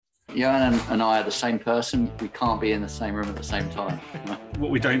Johan and I are the same person. We can't be in the same room at the same time.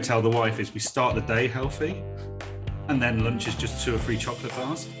 What we don't tell the wife is we start the day healthy, and then lunch is just 2 or 3 chocolate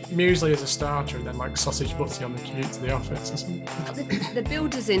bars. Muesli as a starter, and then like sausage butty on the commute to the office or something. The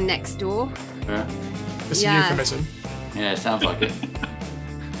builder's in next door. Yeah, It's a euphemism. yeah, sounds like it.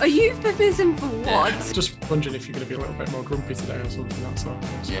 A euphemism for what? Just wondering if you're going to be a little bit more grumpy today or something. That's all.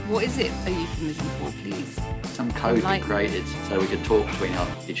 Yeah. What is it a euphemism for, please? Some code we created so we could talk between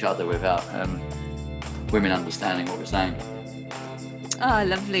each other without women understanding what we're saying. Oh,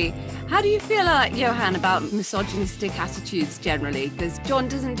 lovely. How do you feel, Johan, about misogynistic attitudes generally? Because John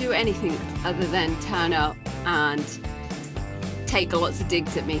doesn't do anything other than turn up and take lots of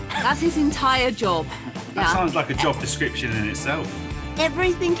digs at me. That's his entire job. That sounds like a job description in itself.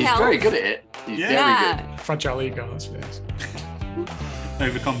 Everything He's else. very good at it. He's very good. Fragile ego, that's what it is.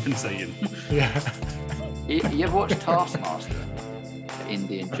 Overcompensating. Yeah. You ever watch Taskmaster?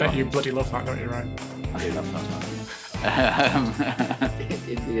 Indian John. I bet you bloody love that, don't you, Ryan? I do love Taskmaster.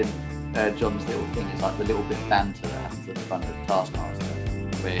 Indian John's little thing is like the little bit of banter that happens at the front of Taskmaster,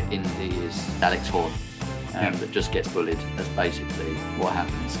 where Indy is Alex Horn. That just gets bullied. That's basically what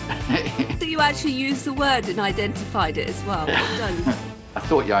happens. So you actually used the word and identified it as well. Well done. I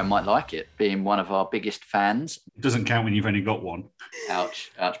thought Johan might like it, being one of our biggest fans. It doesn't count when you've only got one.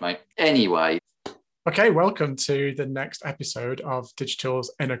 Ouch, mate. Anyway. Okay, welcome to the next episode of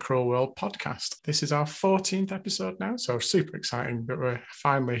Digital's In a Cruel World podcast. This is our 14th episode now, so super exciting that we're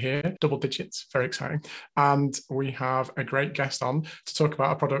finally here. Double digits, very exciting. And we have a great guest on to talk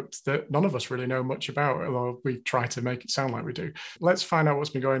about a product that none of us really know much about, although we try to make it sound like we do. Let's find out what's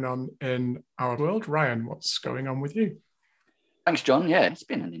been going on in our world. Ryan, what's going on with you? Thanks, John. Yeah, it's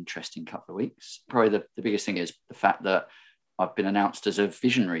been an interesting couple of weeks. Probably the biggest thing is the fact that I've been announced as a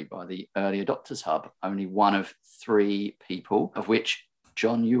visionary by the Early Adopters Hub, only one of 3 people, of which,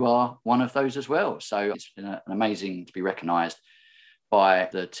 John, you are one of those as well. So it's been an amazing to be recognised by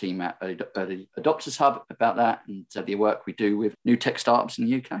the team at Early Adopters Hub about that and the work we do with new tech startups in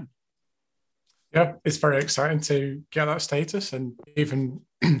the UK. Yeah, it's very exciting to get that status. And even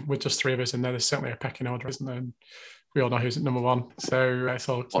with just 3 of us in there, there's certainly a pecking order, isn't there? And we all know who's at number 1. So it's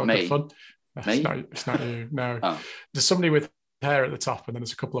all good fun. It's not you, no. Oh. There's somebody with hair at the top and then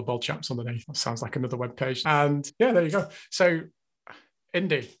there's a couple of bald chaps underneath. That sounds like another web page. And yeah, there you go. So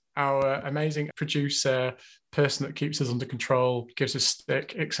Indy, our amazing producer, person that keeps us under control, gives us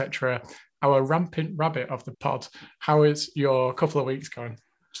stick, etc., our rampant rabbit of the pod. How is your couple of weeks going?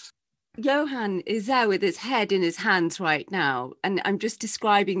 Johan is there with his head in his hands right now. And I'm just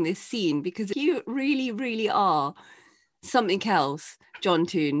describing this scene because you really, really are something else, John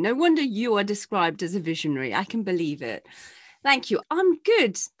Toon. No wonder you are described as a visionary. I can believe it. Thank you. I'm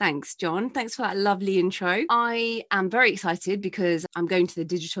good. Thanks, John. Thanks for that lovely intro. I am very excited because I'm going to the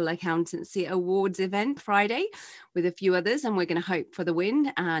Digital Accountancy Awards event Friday with a few others, and we're going to hope for the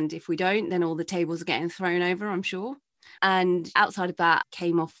win. And if we don't, then all the tables are getting thrown over, I'm sure. And outside of that,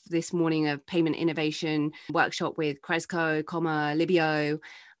 came off this morning a payment innovation workshop with Cresco, Libio,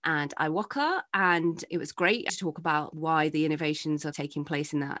 and iWalker, and it was great to talk about why the innovations are taking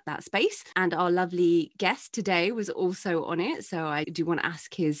place in that space. And our lovely guest today was also on it, so I do want to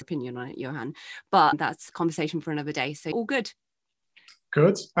ask his opinion on it, Johan, but that's a conversation for another day, so all good.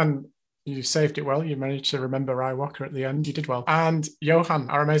 Good, and you saved it well. You managed to remember iWalker at the end. You did well. And Johan,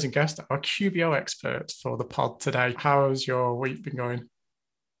 our amazing guest, our QBO expert for the pod today. How's your week been going?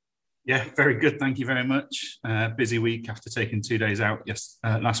 Yeah, very good. Thank you very much. Busy week after taking 2 days out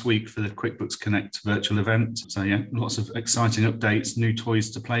last week for the QuickBooks Connect virtual event. So yeah, lots of exciting updates, new toys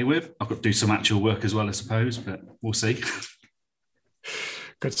to play with. I've got to do some actual work as well, I suppose, but we'll see.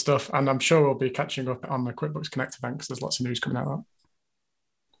 Good stuff. And I'm sure we'll be catching up on the QuickBooks Connect event because there's lots of news coming out of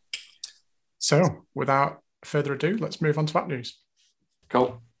that. So without further ado, let's move on to app news.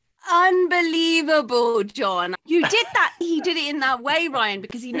 Cool. Unbelievable, John. You did that. He did it in that way, Ryan,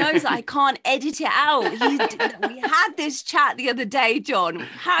 because he knows that I can't edit it out. We had this chat the other day, John. We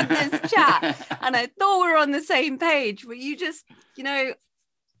had this chat, and I thought we were on the same page, but you just,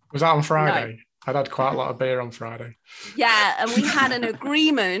 Was that on Friday? No. I'd had quite a lot of beer on Friday. Yeah, and we had an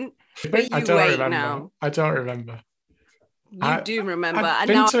agreement, but you wait now. I don't remember. You do remember. And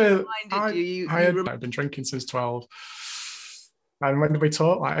now I reminded I've been drinking since 12. And when did we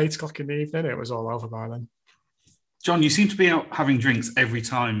talk? Like 8 o'clock in the evening? It was all over by then. John, you seem to be out having drinks every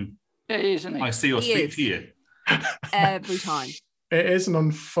time I see or speak to you. Every time. It is an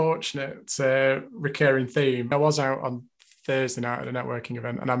unfortunate recurring theme. I was out on Thursday night at a networking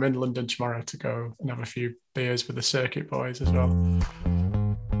event, and I'm in London tomorrow to go and have a few beers with the circuit boys as well.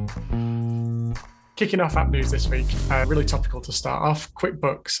 Kicking off app news this week, really topical to start off.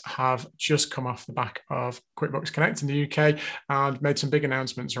 QuickBooks have just come off the back of QuickBooks Connect in the UK and made some big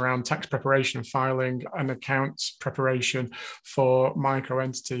announcements around tax preparation and filing and accounts preparation for micro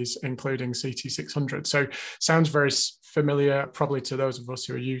entities, including CT600. So sounds very familiar probably to those of us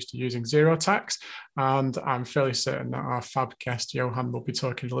who are used to using Xero Tax. And I'm fairly certain that our fab guest, Johan, will be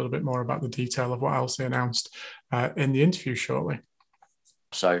talking a little bit more about the detail of what else they announced in the interview shortly.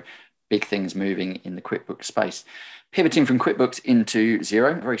 So big things moving in the QuickBooks space. Pivoting from QuickBooks into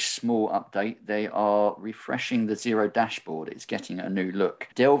Xero, a very small update. They are refreshing the Xero dashboard. It's getting a new look.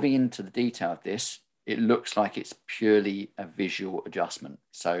 Delving into the detail of this, it looks like it's purely a visual adjustment.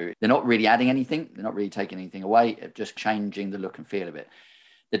 So they're not really adding anything. They're not really taking anything away. They're just changing the look and feel of it.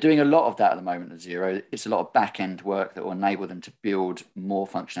 They're doing a lot of that at the moment at Xero. It's a lot of back-end work that will enable them to build more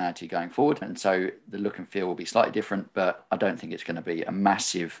functionality going forward. And so the look and feel will be slightly different, but I don't think it's going to be a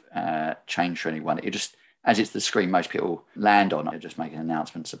massive change for anyone. It just, as it's the screen most people land on, they're just making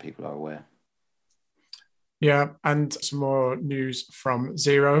announcements so people are aware. Yeah, and some more news from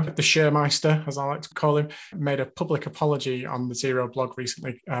Xero. The Sharemeister, as I like to call him, made a public apology on the Xero blog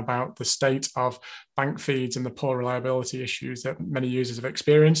recently about the state of bank feeds and the poor reliability issues that many users have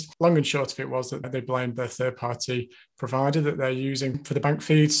experienced. Long and short of it was that they blamed their third-party provider that they're using for the bank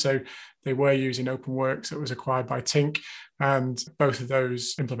feeds. So they were using OpenWorks that was acquired by Tink. And both of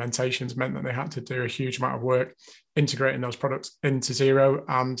those implementations meant that they had to do a huge amount of work integrating those products into Xero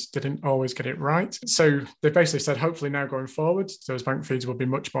and didn't always get it right. So they basically said, hopefully now going forward, those bank feeds will be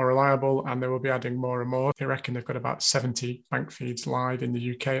much more reliable and they will be adding more and more. They reckon they've got about 70 bank feeds live in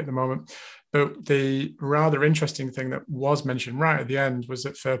the UK at the moment. But the rather interesting thing that was mentioned right at the end was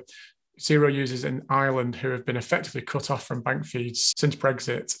that for Xero users in Ireland who have been effectively cut off from bank feeds since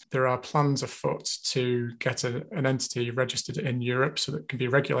Brexit, there are plans afoot to get an entity registered in Europe so that it can be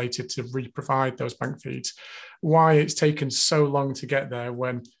regulated to re-provide those bank feeds. Why it's taken so long to get there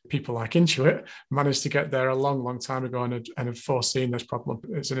when people like Intuit managed to get there a long, long time ago and have foreseen this problem,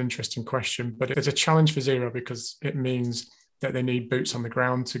 it's an interesting question. But it's a challenge for Xero because it means that they need boots on the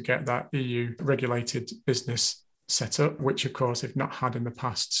ground to get that EU regulated business set up, which of course they've not had in the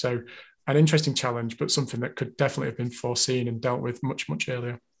past. So an interesting challenge, but something that could definitely have been foreseen and dealt with much, much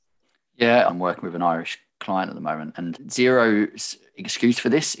earlier. Yeah, I'm working with an Irish client at the moment, and Xero's excuse for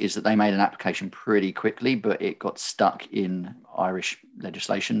this is that they made an application pretty quickly, but it got stuck in Irish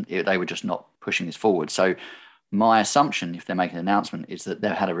legislation. They were just not pushing this forward. So my assumption, if they're making an announcement, is that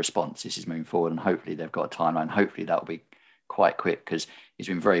they've had a response. This is moving forward, and hopefully they've got a timeline. Hopefully that will be quite quick because it's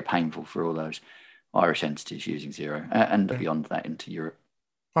been very painful for all those Irish entities using Xero and beyond that into Europe.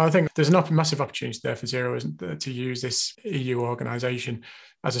 Well, I think there's a massive opportunity there for Xero, isn't there, to use this EU organisation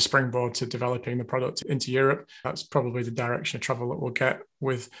as a springboard to developing the product into Europe. That's probably the direction of travel that we'll get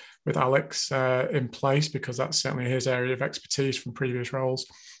with Alex in place, because that's certainly his area of expertise from previous roles.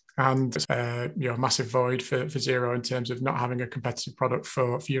 And a massive void for Xero in terms of not having a competitive product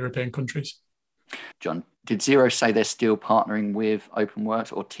for European countries. John, did Xero say they're still partnering with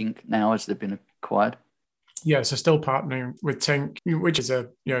OpenWorks or Tink now as they've been acquired? Yeah, so still partnering with Tink, which is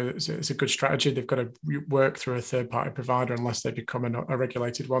it's a good strategy. They've got to work through a third-party provider unless they become a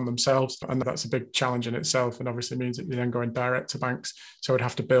regulated one themselves, and that's a big challenge in itself. And obviously means that they're then going direct to banks, so would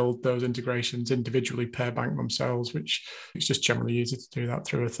have to build those integrations individually per bank themselves, which it's just generally easier to do that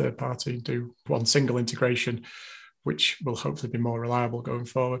through a third party. Do one single integration, which will hopefully be more reliable going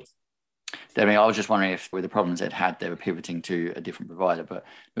forward. Definitely. I was just wondering if with the problems they'd had, they were pivoting to a different provider, but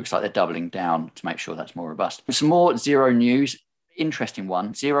looks like they're doubling down to make sure that's more robust. Some more Xero news. Interesting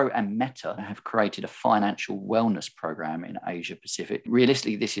one. Xero and Meta have created a financial wellness program in Asia Pacific.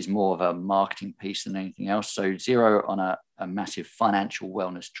 Realistically, this is more of a marketing piece than anything else. So Xero on a massive financial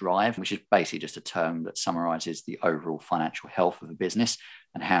wellness drive, which is basically just a term that summarizes the overall financial health of a business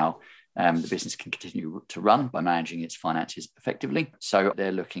and how the business can continue to run by managing its finances effectively. So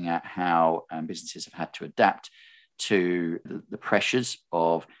they're looking at how businesses have had to adapt to the pressures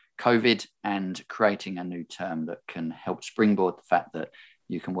of COVID and creating a new term that can help springboard the fact that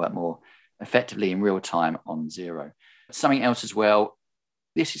you can work more effectively in real time on Xero. Something else as well,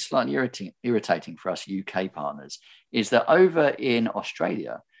 this is slightly irritating for us UK partners, is that over in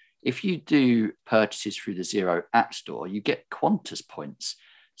Australia, if you do purchases through the Xero App Store, you get Qantas points.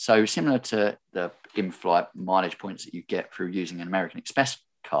 So similar to the in-flight mileage points that you get through using an American Express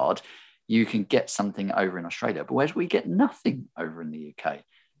card, you can get something over in Australia, but whereas we get nothing over in the UK.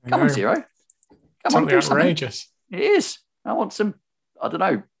 Come on, Xero. Come on, do outrageous. Something. It is. I want some, I don't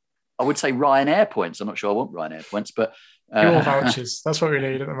know, I would say Ryanair points. I'm not sure I want Ryanair points, but... fuel vouchers. That's what we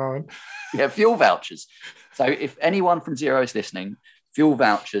need at the moment. Yeah, fuel vouchers. So if anyone from Xero is listening, fuel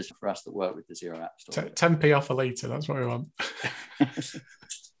vouchers for us that work with the Xero App Store. 10p off a litre, that's what we want.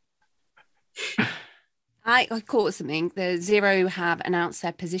 I caught something. The Xero have announced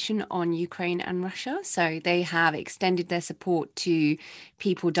their position on Ukraine and Russia. So they have extended their support to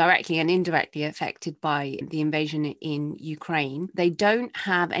people directly and indirectly affected by the invasion in Ukraine. They don't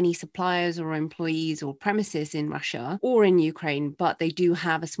have any suppliers or employees or premises in Russia or in Ukraine, but they do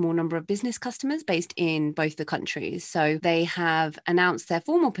have a small number of business customers based in both the countries. So they have announced their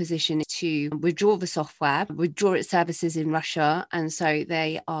formal position to withdraw the software, withdraw its services in Russia. And so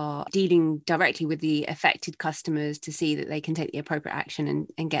they are dealing directly with the affected customers to see that they can take the appropriate action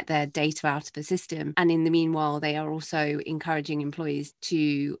and get their data out of the system. And in the meanwhile, they are also encouraging employees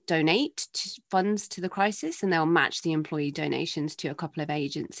to donate funds to the crisis, and they'll match the employee donations to a couple of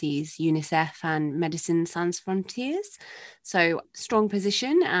agencies, UNICEF and Médecins Sans Frontières. So strong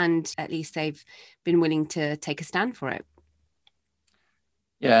position, and at least they've been willing to take a stand for it.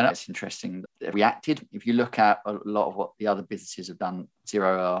 Yeah, that's interesting. They reacted. If you look at a lot of what the other businesses have done,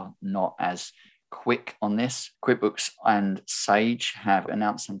 Xero are not as quick on this. QuickBooks and Sage have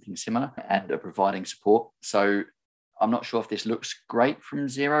announced something similar and are providing support. So I'm not sure if this looks great from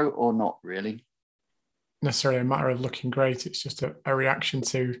Xero or not really. Necessarily a matter of looking great. It's just a reaction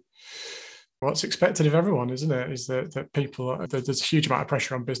to what's expected of everyone, isn't it? Is that people, there's a huge amount of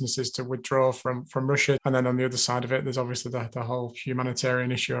pressure on businesses to withdraw from Russia. And then on the other side of it, there's obviously the whole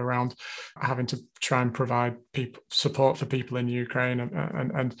humanitarian issue around having to try and provide support for people in Ukraine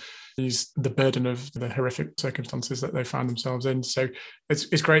and the burden of the horrific circumstances that they find themselves in. So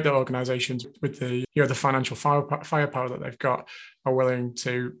it's great that organizations with the financial firepower that they've got are willing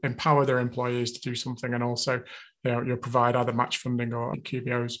to empower their employees to do something, and also provide either match funding or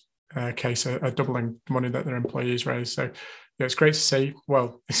QBO's case a doubling the money that their employees raise. So it's great to see.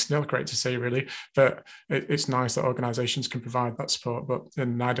 Well, it's not great to see really, but it's nice that organizations can provide that support. But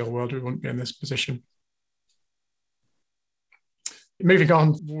in an ideal world, we wouldn't be in this position. Moving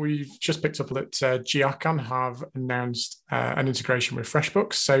on, we've just picked up that Giacan have announced an integration with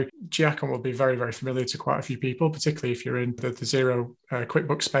FreshBooks. So Giacan will be very, very familiar to quite a few people, particularly if you're in the Xero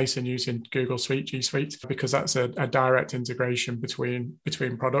QuickBooks space and using Google Suite, G Suite, because that's a direct integration between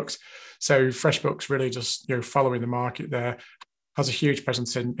products. So FreshBooks really just following the market there, has a huge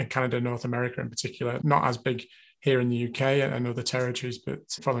presence in Canada, North America in particular, not as big here in the UK and other territories, but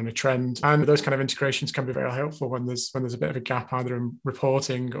following a trend. And those kind of integrations can be very helpful when there's a bit of a gap either in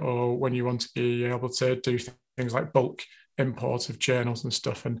reporting or when you want to be able to do things like bulk import of journals and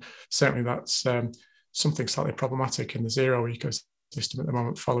stuff. And certainly that's something slightly problematic in the Xero ecosystem at the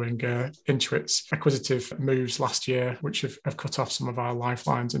moment, following Intuit's acquisitive moves last year, which have cut off some of our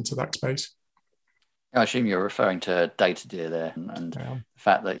lifelines into that space. I assume you're referring to DataDeer there and the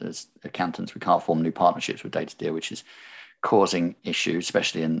fact that as accountants, we can't form new partnerships with DataDeer, which is causing issues,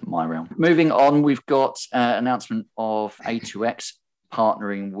 especially in my realm. Moving on, we've got an announcement of A2X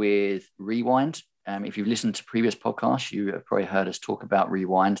partnering with Rewind. If you've listened to previous podcasts, you have probably heard us talk about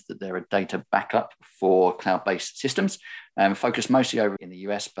Rewind, that they're a data backup for cloud-based systems, focused mostly over in the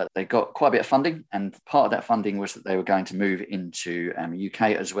US, but they got quite a bit of funding. And part of that funding was that they were going to move into UK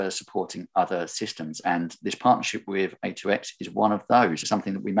as well as supporting other systems. And this partnership with A2X is one of those,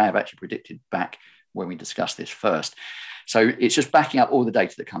 something that we may have actually predicted back when we discussed this first. So it's just backing up all the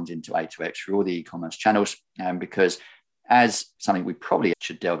data that comes into A2X through all the e-commerce channels, because as something we probably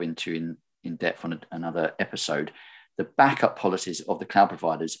should delve into in depth on another episode, the backup policies of the cloud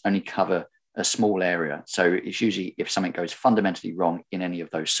providers only cover a small area. So it's usually if something goes fundamentally wrong in any of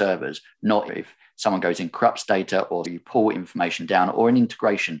those servers, not if someone goes and corrupts data or you pull information down or an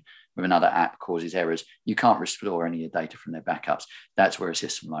integration with another app causes errors, you can't restore any of the data from their backups. That's where a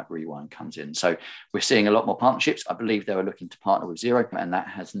system like Rewind comes in. So we're seeing a lot more partnerships. I believe they were looking to partner with Xero, and that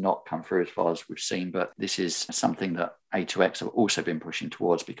has not come through as far as we've seen. But this is something that A2X have also been pushing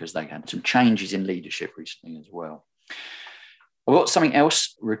towards because they had some changes in leadership recently as well. I've got something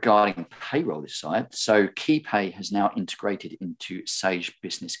else regarding payroll this side. So KeyPay has now integrated into Sage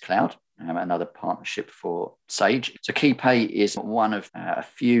Business Cloud, another partnership for Sage. So KeyPay is one of a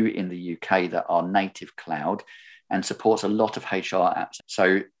few in the UK that are native cloud and supports a lot of HR apps.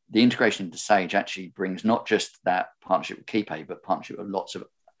 So the integration into Sage actually brings not just that partnership with KeyPay, but partnership with lots of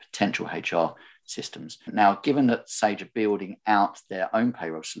potential HR systems. Now, given that Sage are building out their own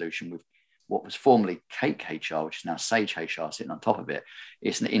payroll solution with what was formerly Cake HR, which is now Sage HR sitting on top of it,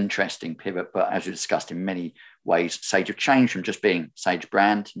 it's an interesting pivot. But as we discussed in many ways, Sage have changed from just being Sage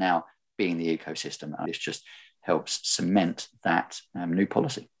brand to now being the ecosystem. And this just helps cement that new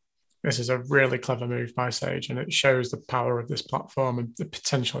policy. This is a really clever move by Sage, and it shows the power of this platform and the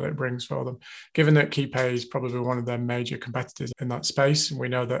potential that it brings for them. Given that KeyPay is probably one of their major competitors in that space, and we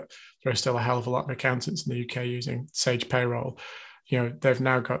know that there are still a hell of a lot of accountants in the UK using Sage Payroll, they've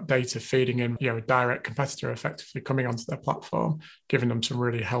now got data feeding in, a direct competitor effectively coming onto their platform, giving them some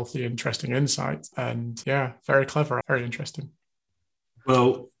really healthy, interesting insights. And yeah, very clever, very interesting.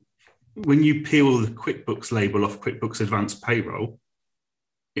 Well, when you peel the QuickBooks label off QuickBooks Advanced Payroll,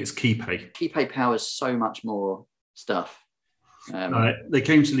 it's KeyPay. KeyPay powers so much more stuff. They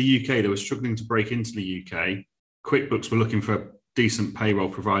came to the UK. They were struggling to break into the UK. QuickBooks were looking for a decent payroll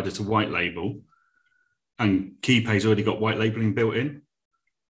provider to white label, and KeyPay's already got white labeling built in.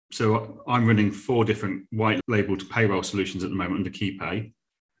 So I'm running 4 different white labeled payroll solutions at the moment under KeyPay.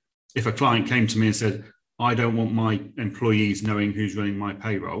 If a client came to me and said, I don't want my employees knowing who's running my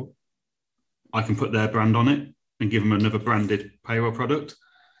payroll, I can put their brand on it and give them another branded payroll product.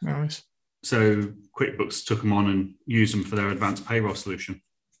 Nice. So QuickBooks took them on and used them for their advanced payroll solution.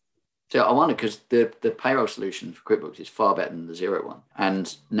 So I wonder, because the payroll solution for QuickBooks is far better than the Xero one.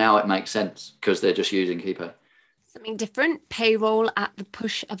 And now it makes sense because they're just using KeyPay. Something different, payroll at the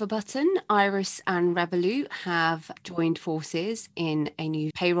push of a button. Iris and Revolut have joined forces in a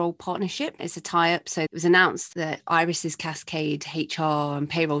new payroll partnership. It's a tie-up. So it was announced that Iris's Cascade HR and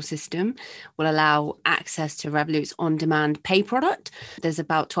payroll system will allow access to Revolut's on-demand pay product. There's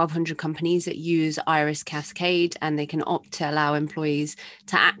about 1,200 companies that use Iris Cascade, and they can opt to allow employees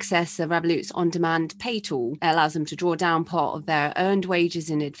to access the Revolut's on-demand pay tool. It allows them to draw down part of their earned wages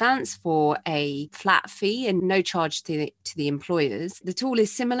in advance for a flat fee and no charge to the employers. The tool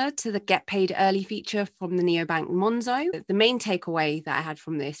is similar to the Get Paid Early feature from the neobank Monzo. The main takeaway that I had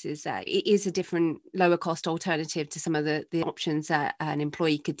from this is that it is a different, lower cost alternative to some of the options that an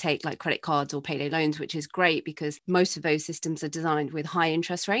employee could take, like credit cards or payday loans, which is great because most of those systems are designed with high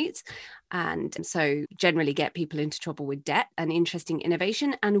interest rates, and so generally get people into trouble with debt. An interesting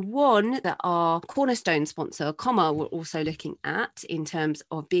innovation, and one that our cornerstone sponsor, Comma, were also looking at in terms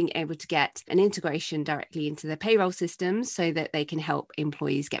of being able to get an integration directly into their payroll systems so that they can help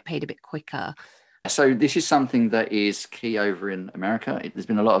employees get paid a bit quicker. So this is something that is key over in America. There's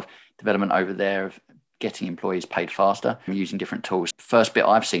been a lot of development over there of getting employees paid faster using different tools. First bit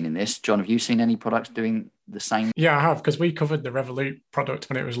I've seen in this, John, have you seen any products doing the same? Yeah, I have, because we covered the Revolut product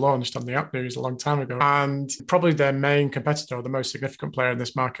when it was launched on the App News a long time ago. And probably their main competitor, or the most significant player in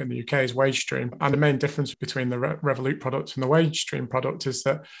this market in the UK, is WageStream. And the main difference between the Revolut product and the WageStream product is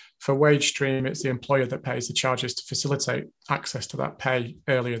that for WageStream, it's the employer that pays the charges to facilitate access to that pay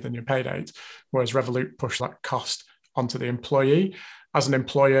earlier than your pay date, whereas Revolut push that cost onto the employee. As an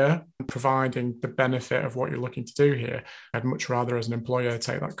employer, providing the benefit of what you're looking to do here, I'd much rather as an employer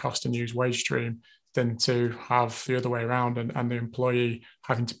take that cost and use WageStream than to have the other way around and the employee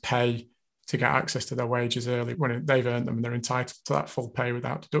having to pay to get access to their wages early when they've earned them and they're entitled to that full pay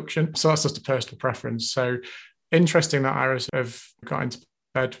without deduction. So that's just a personal preference. So interesting that Iris have got into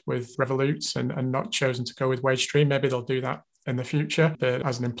bed with Revolut and not chosen to go with WageStream. Maybe they'll do that in the future. But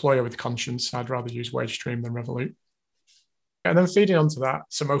as an employer with conscience, I'd rather use WageStream than Revolut. And then feeding onto that,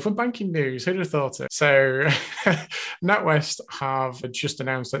 some open banking news. Who'd have thought it? So NatWest have just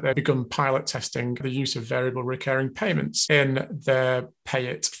announced that they've begun pilot testing the use of variable recurring payments in their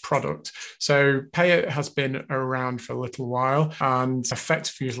Payit product. So Payit has been around for a little while, and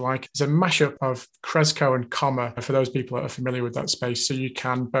effectively is like it's a mashup of Cresco and Comma for those people that are familiar with that space. So you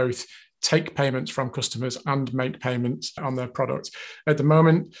can both take payments from customers and make payments on their product. At the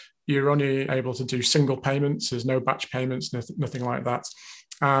moment, you're only able to do single payments. There's no batch payments, nothing like that.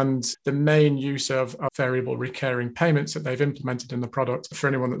 And the main use of variable recurring payments that they've implemented in the product, for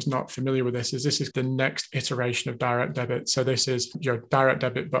anyone that's not familiar with this is the next iteration of direct debit. So this is your direct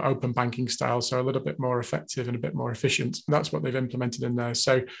debit, but open banking style. So a little bit more effective and a bit more efficient. That's what they've implemented in there.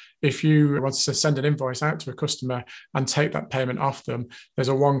 So if you want to send an invoice out to a customer and take that payment off them, there's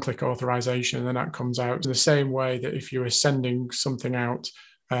a one-click authorization, and then that comes out in the same way that if you were sending something out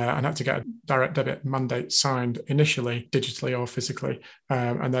and had to get a direct debit mandate signed initially, digitally or physically,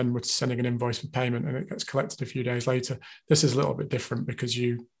 and then we're sending an invoice for payment and it gets collected a few days later. This is a little bit different because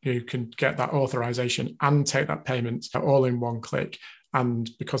you can get that authorization and take that payment all in one click. And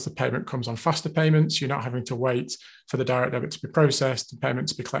because the payment comes on faster payments, you're not having to wait for the direct debit to be processed, the payment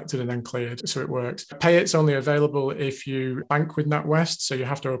to be collected and then cleared. So it works. Payit's only available if you bank with NatWest. So you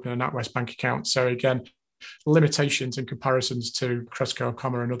have to open a NatWest bank account. So again, limitations in comparisons to Cresco,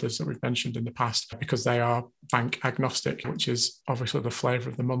 Comma and others that we've mentioned in the past because they are bank agnostic, which is obviously the flavour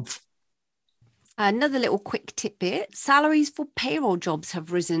of the month. Another little quick tidbit, salaries for payroll jobs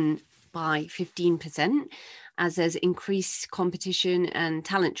have risen by 15%. As there's increased competition and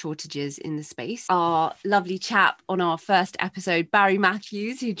talent shortages in the space. Our lovely chap on our first episode, Barry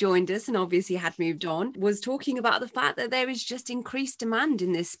Matthews, who joined us and obviously had moved on, was talking about the fact that there is just increased demand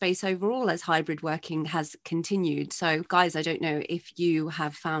in this space overall as hybrid working has continued. So guys, I don't know if you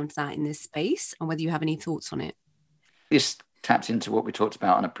have found that in this space and whether you have any thoughts on it. This taps into what we talked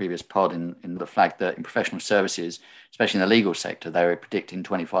about on a previous pod in the fact that in professional services, especially in the legal sector, they were predicting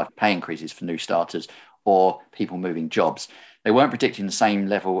 25 pay increases for new starters or people moving jobs. They weren't predicting the same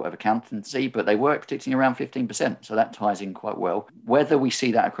level of accountancy, but they were predicting around 15%. So that ties in quite well. Whether we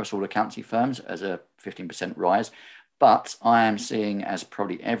see that across all accountancy firms as a 15% rise, but I am seeing, as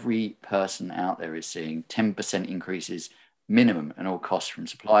probably every person out there is seeing, 10% increases minimum in all costs from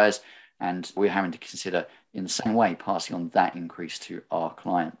suppliers. And we're having to consider in the same way passing on that increase to our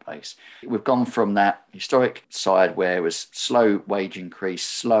client base. We've gone from that historic side where it was slow wage increase,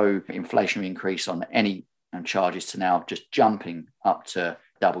 slow inflationary increase on any charges to now just jumping up to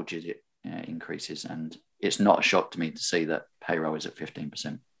double-digit increases. And it's not a shock to me to see that payroll is at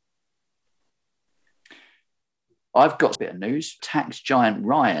 15%. I've got a bit of news. Tax giant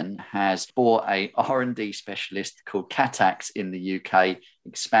Ryan has bought a R&D specialist called Catax in the UK,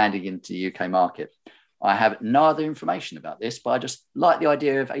 expanding into the UK market. I have no other information about this, but I just like the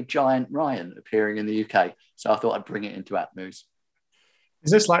idea of a giant Ryan appearing in the UK. So I thought I'd bring it into App News.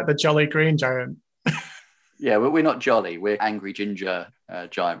 Is this like the Jolly Green Giant? Yeah, but we're not jolly. We're angry ginger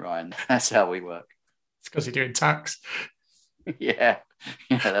giant Ryan. That's how we work. It's because you're doing tax. Yeah,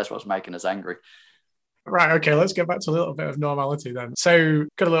 that's what's making us angry. Right, okay, let's get back to a little bit of normality then. So,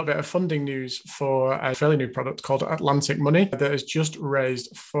 got a little bit of funding news for a fairly new product called Atlantic Money that has just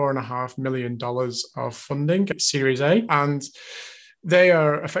raised $4.5 million of funding at Series A. And they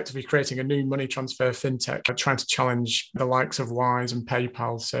are effectively creating a new money transfer fintech, trying to challenge the likes of Wise and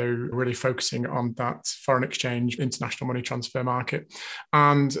PayPal. So really focusing on that foreign exchange, international money transfer market.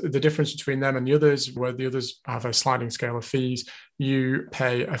 And the difference between them and the others, where the others have a sliding scale of fees, you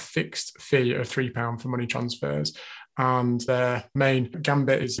pay a fixed fee of £3 for money transfers. And their main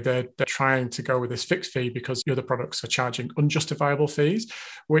gambit is they're trying to go with this fixed fee because the other products are charging unjustifiable fees,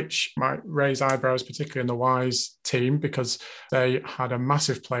 which might raise eyebrows, particularly in the Wise team, because they had a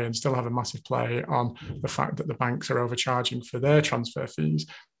massive play and still have a massive play on the fact that the banks are overcharging for their transfer fees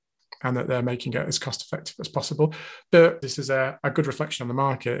and that they're making it as cost effective as possible. But this is a good reflection on the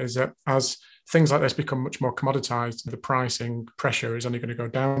market, is that as things like this become much more commoditized, the pricing pressure is only going to go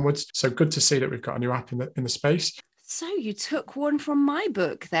downwards. So good to see that we've got a new app in the space. So you took one from my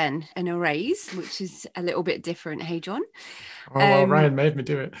book then, an Erase, which is a little bit different. Hey, John. Oh, well, Ryan made me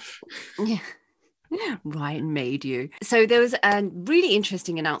do it. Yeah. Ryan made you. So there was a really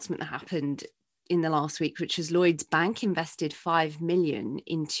interesting announcement that happened in the last week, which was Lloyds Bank invested 5 million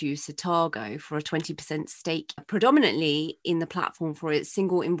into Cetargo for a 20% stake, predominantly in the platform for its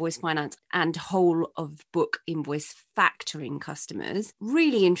single invoice finance and whole of book invoice factoring customers.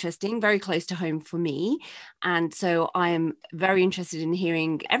 Really interesting, very close to home for me. And so I am very interested in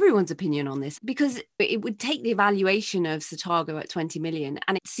hearing everyone's opinion on this, because it would take the valuation of Cetargo at 20 million.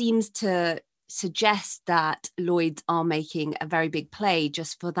 And it seems to suggest that Lloyds are making a very big play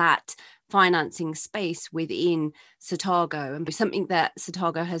just for that financing space within Cetargo. And something that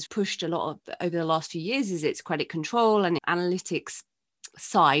Cetargo has pushed a lot of over the last few years is its credit control and analytics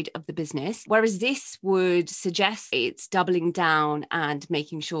side of the business, whereas this would suggest it's doubling down and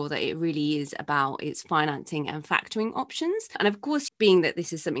making sure that it really is about its financing and factoring options. And of course, being that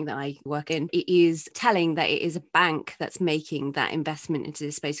this is something that I work in, it is telling that it is a bank that's making that investment into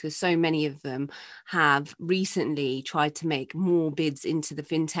this space, because so many of them have recently tried to make more bids into the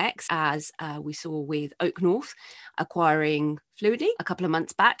fintechs, as we saw with Oak North acquiring Fluidly a couple of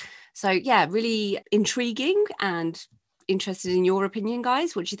months back. So yeah, really intriguing, and interested in your opinion,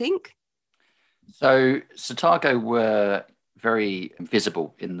 guys. What do you think? So Cetargo were very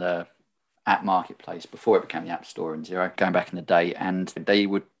visible in the app marketplace before it became the App Store and Xero, going back in the day, and they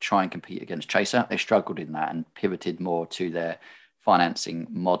would try and compete against Chaser. They struggled in that and pivoted more to their financing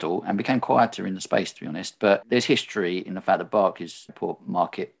model and became quieter in the space, to be honest. But there's history in the fact that Barclays support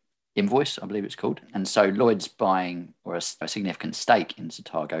Market Invoice, I believe it's called. And so Lloyd's buying or a significant stake in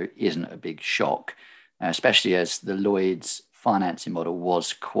Cetargo isn't a big shock, especially as the Lloyd's financing model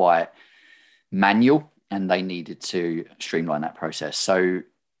was quite manual and they needed to streamline that process. So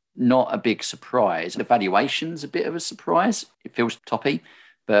not a big surprise. The valuation's a bit of a surprise. It feels toppy,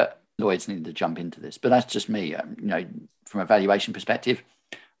 but Lloyd's needed to jump into this. But that's just me. From a valuation perspective,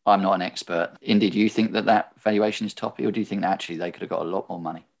 I'm not an expert. Indy, do you think that valuation is toppy, or do you think that actually they could have got a lot more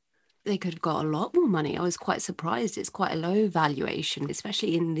money? they could have got a lot more money. I was quite surprised. It's quite a low valuation,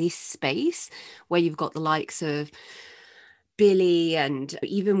 especially in this space where you've got the likes of Billy and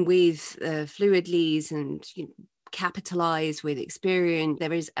even with Fluidly's and Capitalize with Experian.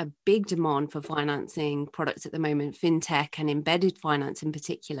 There is a big demand for financing products at the moment, fintech and embedded finance in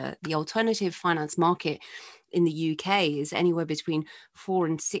particular. The alternative finance market in the UK is anywhere between 4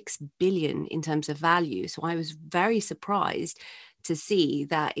 and 6 billion in terms of value. So I was very surprised to see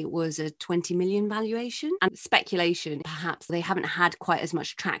that it was a 20 million valuation. And speculation, perhaps they haven't had quite as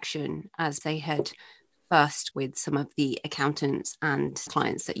much traction as they had first with some of the accountants and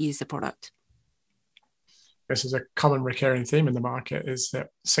clients that use the product. This is a common recurring theme in the market, is that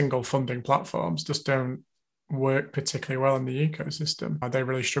single funding platforms just don't work particularly well in the ecosystem. They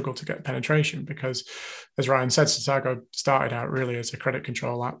really struggle to get penetration because, as Ryan said, Cettago started out really as a credit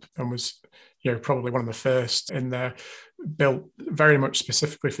control app and was probably one of the first in there, built very much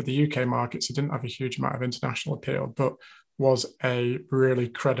specifically for the UK markets. It didn't have a huge amount of international appeal, but was a really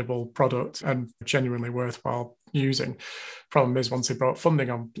credible product and genuinely worthwhile using. Problem is, once they brought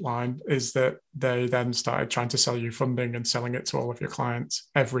funding online, is that they then started trying to sell you funding and selling it to all of your clients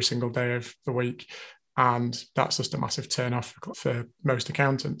every single day of the week. And that's just a massive turn off for most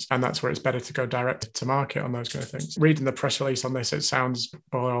accountants. And that's where it's better to go direct to market on those kind of things. Reading the press release on this, it sounds,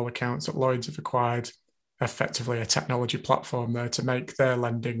 by all accounts, that Lloyds have acquired effectively a technology platform there to make their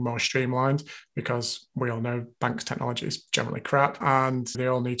lending more streamlined, because we all know banks' technology is generally crap and they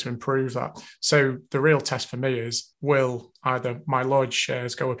all need to improve that. So the real test for me is, will either my Lloyds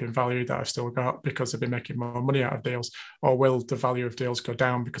shares go up in value that I've still got because they've been making more money out of deals, or will the value of deals go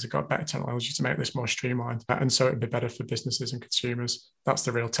down because they've got better technology to make this more streamlined? And so it'd be better for businesses and consumers. That's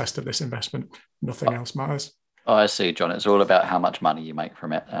the real test of this investment. Nothing else matters. Oh, I see, John. It's all about how much money you make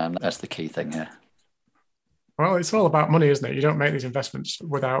from it. That's the key thing here. Well, it's all about money, isn't it? You don't make these investments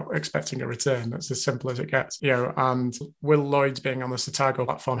without expecting a return. That's as simple as it gets. And will Lloyds being on the Cettago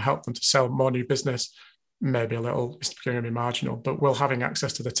platform help them to sell more new business? Maybe a little. It's going to be marginal. But will having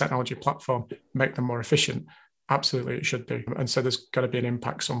access to the technology platform make them more efficient? Absolutely, it should be. And so there's got to be an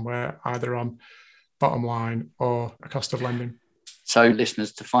impact somewhere, either on bottom line or a cost of lending. So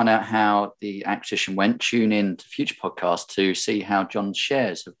listeners, to find out how the acquisition went, tune in to future podcasts to see how John's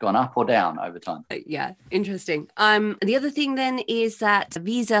shares have gone up or down over time. Yeah, interesting. The other thing then is that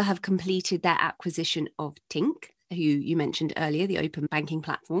Visa have completed their acquisition of Tink, who you mentioned earlier, the open banking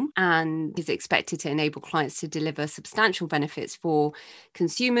platform, and is expected to enable clients to deliver substantial benefits for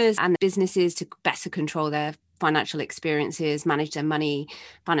consumers and businesses to better control their financial experiences, manage their money,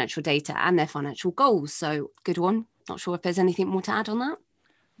 financial data, and their financial goals. So good one. Not sure if there's anything more to add on that.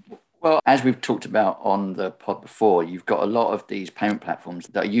 Well, as we've talked about on the pod before, you've got a lot of these payment platforms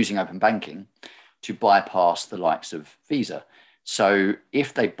that are using open banking to bypass the likes of Visa. So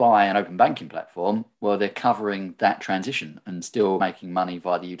if they buy an open banking platform, well, they're covering that transition and still making money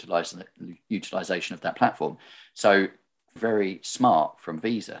via the utilization of that platform. So very smart from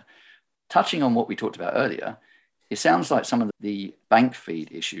Visa. Touching on what we talked about earlier, it sounds like some of the bank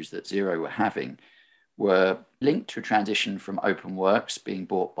feed issues that Xero were having were linked to a transition from OpenWorks being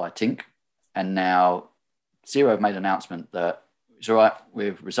bought by Tink. And now Xero have made an announcement that it's all right,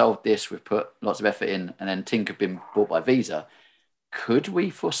 we've resolved this, we've put lots of effort in, and then Tink have been bought by Visa. Could we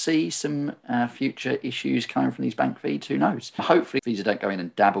foresee some future issues coming from these bank feeds? Who knows? Hopefully Visa don't go in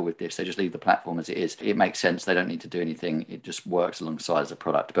and dabble with this. They just leave the platform as it is. It makes sense. They don't need to do anything. It just works alongside as a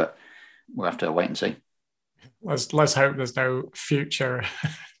product, but we'll have to wait and see. Let's hope there's no future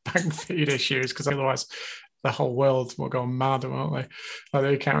bank feed issues, because otherwise the whole world will go mad, won't they? Like,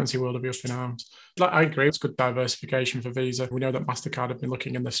 the accountancy world will be up in arms. I agree, it's good diversification for Visa. We know that MasterCard have been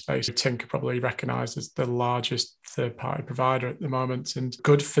looking in this space. Tink are probably recognised as the largest third-party provider at the moment, and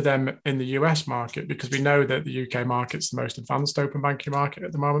good for them in the US market, because we know that the UK market's the most advanced open banking market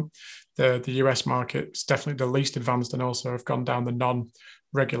at the moment. The US market is definitely the least advanced, and also have gone down the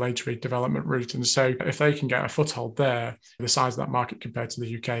non-regulatory development route. And so if they can get a foothold there, the size of that market compared to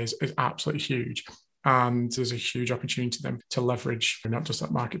the UK is absolutely huge. And there's a huge opportunity to them to leverage not just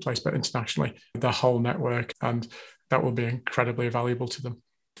that marketplace, but internationally, the whole network. And that will be incredibly valuable to them.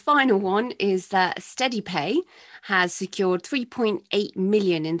 Final one is that SteadyPay has secured 3.8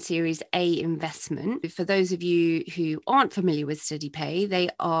 million in Series A investment. For those of you who aren't familiar with SteadyPay, they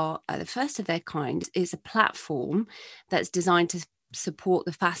are the first of their kind. It's a platform that's designed to support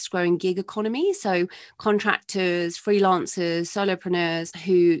the fast-growing gig economy. So contractors, freelancers, solopreneurs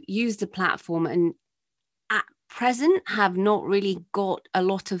who use the platform and present have not really got a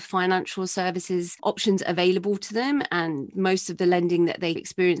lot of financial services options available to them, and most of the lending that they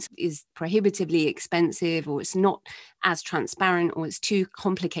experience is prohibitively expensive, or it's not as transparent, or it's too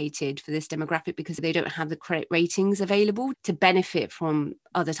complicated for this demographic because they don't have the credit ratings available to benefit from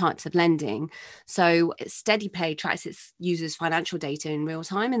other types of lending. So SteadyPay tracks its users' financial data in real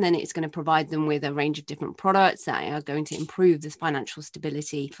time, and then it's going to provide them with a range of different products that are going to improve this financial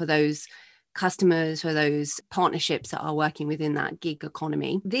stability for those customers, for those partnerships that are working within that gig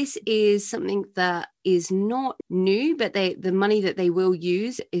economy. This is something that is not new, but the money that they will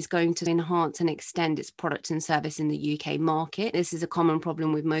use is going to enhance and extend its product and service in the UK market. This is a common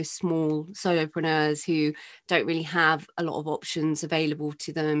problem with most small solopreneurs who don't really have a lot of options available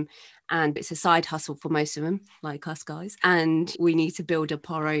to them. And it's a side hustle for most of them, like us guys. And we need to build up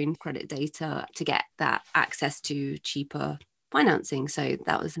our own credit data to get that access to cheaper financing. So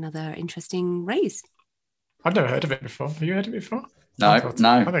that was another interesting raise. I've never heard of it before. Have you heard of it before? No,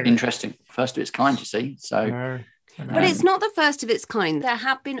 interesting. First of its kind, you see. So, no. But it's not the first of its kind. There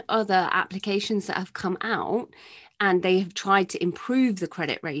have been other applications that have come out and they have tried to improve the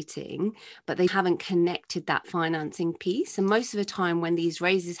credit rating, but they haven't connected that financing piece. And most of the time when these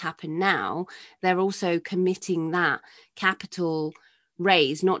raises happen now, they're also committing that capital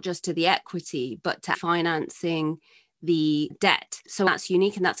raise, not just to the equity, but to financing the debt. So that's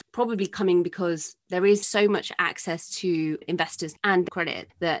unique, and that's probably coming because there is so much access to investors and credit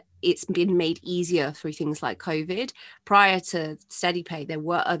that it's been made easier through things like COVID. Prior to SteadyPay, there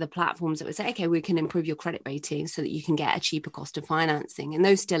were other platforms that would say, okay, we can improve your credit rating so that you can get a cheaper cost of financing, and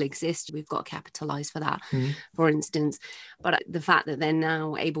those still exist. We've got to capitalize for that, for instance. But the fact that they're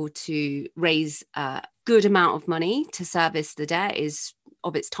now able to raise a good amount of money to service the debt is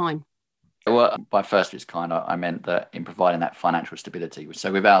of its time. Well, by first of its kind, I meant that in providing that financial stability.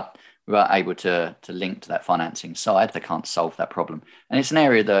 So without able to link to that financing side, they can't solve that problem. And it's an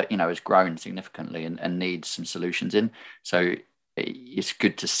area that, has grown significantly and needs some solutions in. So it's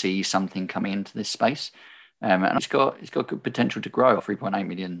good to see something coming into this space. And it's got good potential to grow. 3.8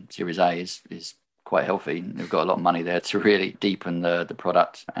 million Series A is quite healthy. They've got a lot of money there to really deepen the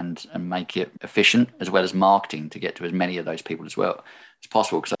product and make it efficient, as well as marketing to get to as many of those people as well as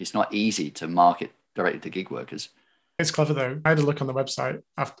possible, because it's not easy to market directly to gig workers. It's clever though. I had a look on the website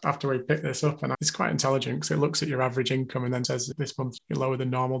after we picked this up, and it's quite intelligent because it looks at your average income and then says this month you're lower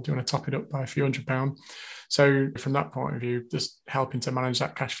than normal. Do you want to top it up by a few £100? So from that point of view, just helping to manage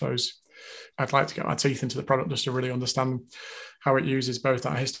that cash flows. I'd like to get my teeth into the product just to really understand how it uses both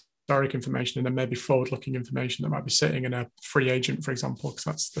that historic information and then maybe forward-looking information that might be sitting in a free agent, for example, because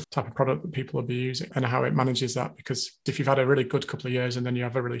that's the type of product that people will be using, and how it manages that. Because if you've had a really good couple of years and then you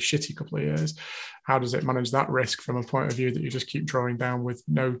have a really shitty couple of years, how does it manage that risk from a point of view that you just keep drawing down with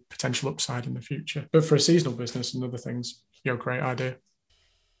no potential upside in the future? But for a seasonal business and other things, great idea.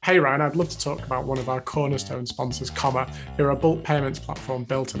 Hey Ryan, I'd love to talk about one of our cornerstone sponsors, Comma, who are a bulk payments platform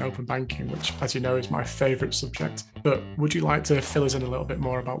built on open banking, which, as you know, is my favourite subject. But would you like to fill us in a little bit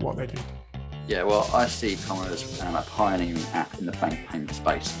more about what they do? Yeah, well, I see Comma as a pioneering app in the bank payment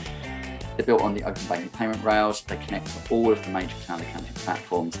space. They're built on the open banking payment rails. They connect to all of the major cloud accounting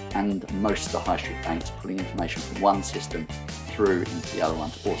platforms and most of the high street banks, pulling information from one system through into the other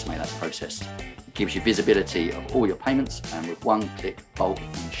one to automate that process. It gives you visibility of all your payments, and with one click, bulk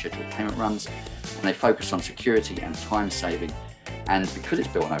and scheduled payment runs. And they focus on security and time saving. And because it's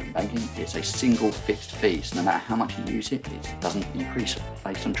built on open banking, it's a single fixed fee. So no matter how much you use it, it doesn't increase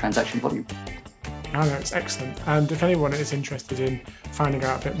based on transaction volume. Oh, no, it's excellent. And if anyone is interested in finding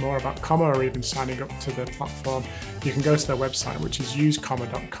out a bit more about Comma or even signing up to the platform, you can go to their website, which is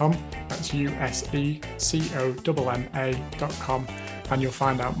usecomma.com. That's usecomma.com, and you'll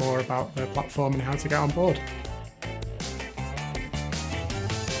find out more about their platform and how to get on board.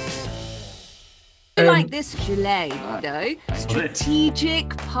 I like this July, though.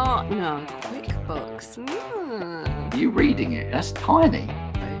 Strategic partner, QuickBooks. Are you reading it? That's tiny.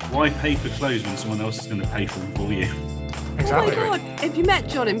 Why pay for clothes when someone else is going to pay for them for you? Exactly. Oh my God, have you met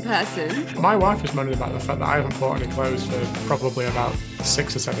John in person? My wife was moaning about the fact that I haven't bought any clothes for probably about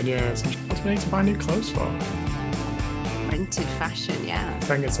 6 or 7 years. And what do we need to buy new clothes for? Rented fashion, yeah.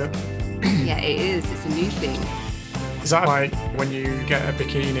 Thing is it? Yeah, it is. It's a new thing. Is that like when you get a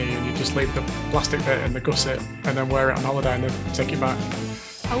bikini and you just leave the plastic bit in the gusset and then wear it on holiday and then take it back?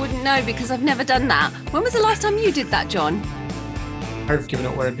 I wouldn't know because I've never done that. When was the last time you did that, John? I've given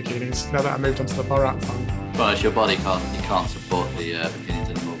up wearing bikinis now that I moved onto the Borat thing. Well, it's your body you can't support the bikinis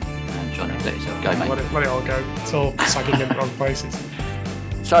anymore. And John, let yourself go, mate. Let it all go. It's all sagging in the wrong places.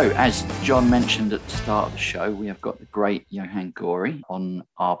 So, as John mentioned at the start of the show, we have got the great Johan Gorey on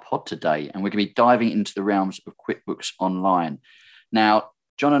our pod today, and we're going to be diving into the realms of QuickBooks Online. Now,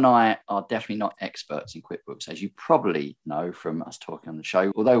 John and I are definitely not experts in QuickBooks, as you probably know from us talking on the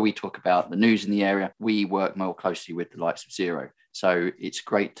show. Although we talk about the news in the area, we work more closely with the likes of Xero. So it's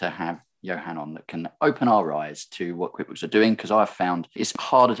great to have Johan on that can open our eyes to what QuickBooks are doing, because I've found it's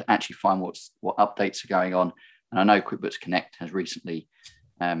harder to actually find what updates are going on. And I know QuickBooks Connect has recently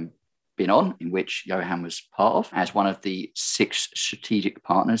been on, in which Johan was part of, as one of the 6 strategic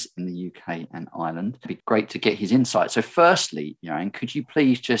partners in the UK and Ireland. It'd be great to get his insight. So firstly, Johan, could you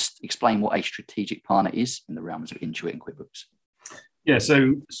please just explain what a strategic partner is in the realms of Intuit and QuickBooks? Yeah,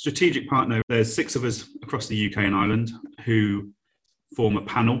 so strategic partner, there's 6 of us across the UK and Ireland who form a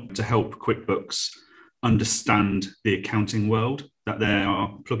panel to help QuickBooks understand the accounting world that they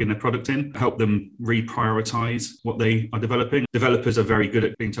are plugging their product in, help them reprioritize what they are developing. Developers are very good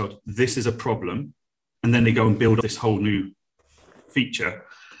at being told, this is a problem, and then they go and build this whole new feature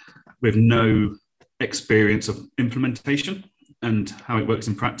with no experience of implementation and how it works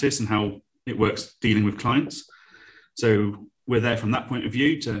in practice and how it works dealing with clients. So we're there from that point of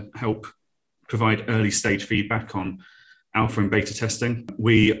view to help provide early stage feedback on alpha and beta testing.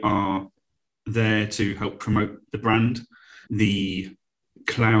 We are there to help promote the brand, the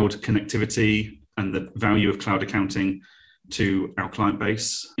cloud connectivity, and the value of cloud accounting to our client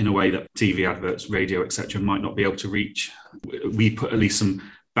base in a way that TV adverts, radio, etc. might not be able to reach. We put at least some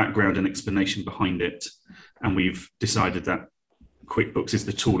background and explanation behind it, and we've decided that QuickBooks is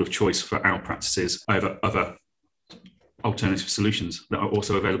the tool of choice for our practices over other alternative solutions that are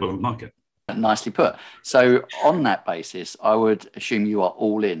also available on the market. Nicely put. So on that basis, I would assume you are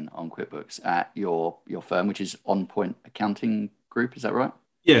all in on QuickBooks at your firm, which is On Point Accounting Group. Is that right?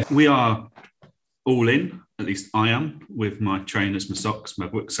 Yeah, we are all in. At least I am, with my trainers, my socks, my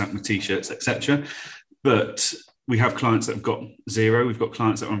rucksack, my t-shirts, etc. But we have clients that have got Xero. We've got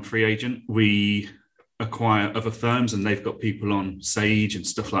clients that are on Free Agent. We acquire other firms and they've got people on Sage and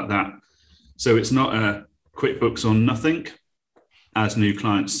stuff like that. So it's not a QuickBooks or nothing. As new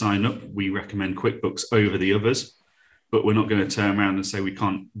clients sign up, we recommend QuickBooks over the others, but we're not going to turn around and say we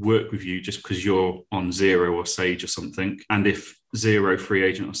can't work with you just because you're on Xero or Sage or something. And if Xero, Free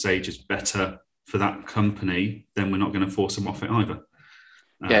Agent or Sage is better for that company, then we're not going to force them off it either.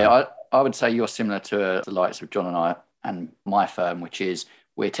 Yeah, I would say you're similar to the likes of John and I and my firm, which is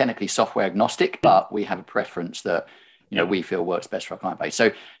we're technically software agnostic, but we have a preference that we feel works best for our client base.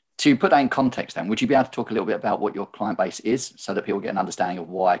 So to put that in context, then, would you be able to talk a little bit about what your client base is so that people get an understanding of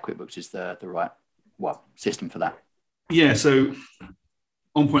why QuickBooks is the right system for that? Yeah, so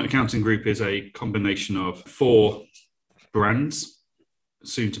On Point Accounting Group is a combination of 4 brands,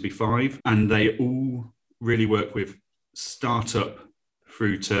 soon to be 5, and they all really work with startup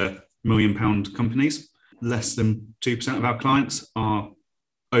through to £1 million companies. Less than 2% of our clients are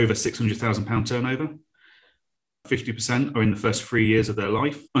over £600,000 turnover. 50% are in the first 3 years of their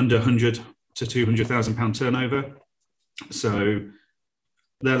life, under 100 to 200,000 pound turnover. So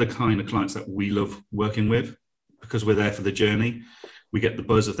they're the kind of clients that we love working with because we're there for the journey. We get the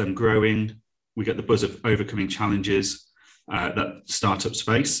buzz of them growing. We get the buzz of overcoming challenges that startups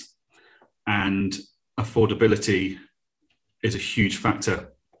face. And affordability is a huge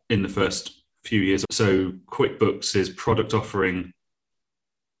factor in the first few years. So QuickBooks' product offering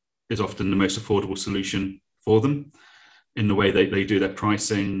is often the most affordable solution for them in the way they do their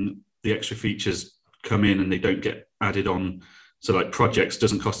pricing. The extra features come in and they don't get added on. So like projects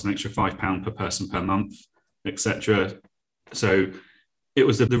doesn't cost an extra £5 per person per month, etc. So it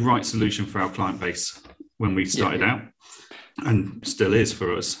was the right solution for our client base when we started out, and still is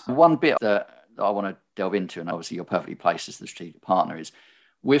for us. One bit that I want to delve into, and obviously you're perfectly placed as the strategic partner, is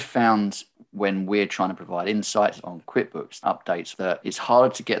we've found when we're trying to provide insights on QuickBooks updates that it's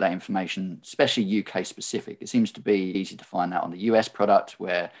harder to get that information, especially UK specific. It seems to be easy to find that on the US product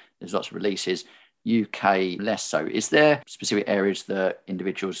where there's lots of releases, UK less so. Is there specific areas that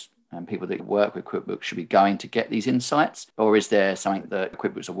individuals and people that work with QuickBooks should be going to get these insights? Or is there something that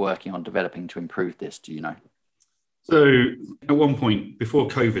QuickBooks are working on developing to improve this? Do you know? So at one point before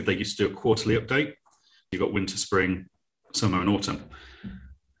COVID, they used to do a quarterly update. You got winter, spring, summer and autumn.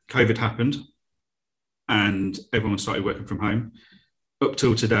 COVID happened and everyone started working from home. Up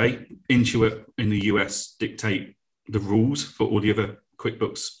till today, Intuit in the US dictate the rules for all the other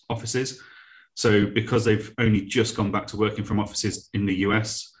QuickBooks offices. So because they've only just gone back to working from offices in the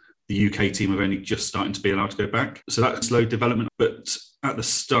US, the UK team have only just starting to be allowed to go back. So that slowed development. But at the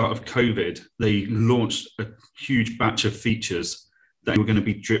start of COVID, they launched a huge batch of features that were going to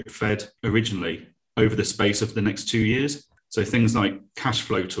be drip fed originally over the space of the next 2 years. So things like cash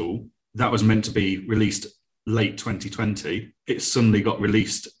flow tool, that was meant to be released late 2020. It suddenly got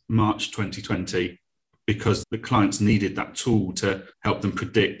released March 2020 because the clients needed that tool to help them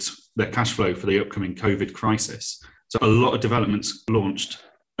predict their cash flow for the upcoming COVID crisis. So a lot of developments launched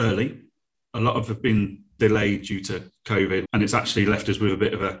early. A lot of have been delayed due to COVID, and it's actually left us with a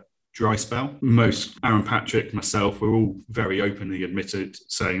bit of a dry spell. Aaron Patrick, myself, we're all very openly admitted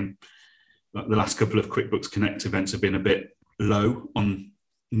saying that the last couple of QuickBooks Connect events have been a bit low on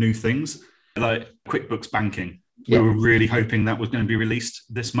new things, like QuickBooks Banking. We were really hoping that was going to be released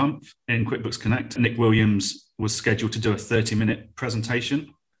this month in QuickBooks Connect. Nick Williams was scheduled to do a 30-minute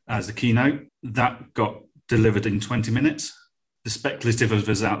presentation as the keynote. That got delivered in 20 minutes. The speculative of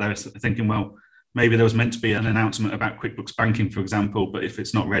us out there are thinking, well, maybe there was meant to be an announcement about QuickBooks Banking, for example, but if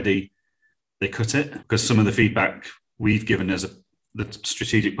it's not ready, they cut it. Because some of the feedback we've given as the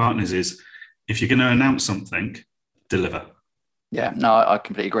strategic partners is, if you're going to announce something, deliver. Yeah, no, I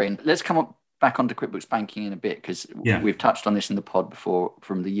completely agree. And let's come back onto QuickBooks Banking in a bit, because we've touched on this in the pod before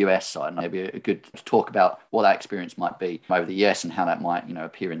from the US side. Maybe a good talk about what that experience might be over the US and how that might,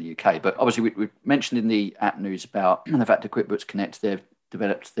 appear in the UK. But obviously, we mentioned in the app news about the fact that QuickBooks Connect, they've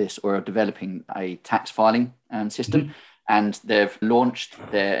developed this or are developing a tax filing system. Mm-hmm. And they've launched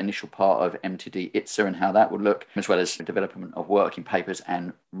their initial part of MTD ITSA and how that would look, as well as development of working papers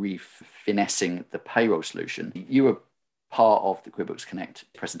and refinessing the payroll solution. You were part of the QuickBooks Connect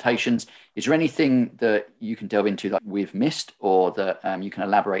presentations. Is there anything that you can delve into that we've missed, or that you can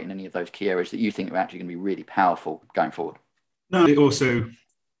elaborate in any of those key areas that you think are actually going to be really powerful going forward? No, it also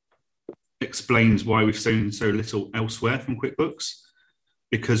explains why we've seen so little elsewhere from QuickBooks,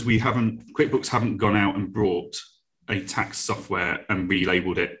 because QuickBooks haven't gone out and brought a tax software and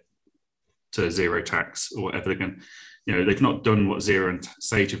relabeled it to Xero Tax or whatever they're going. They've not done what Xero and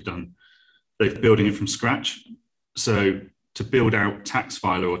Sage have done. They're building it from scratch. So to build out Tax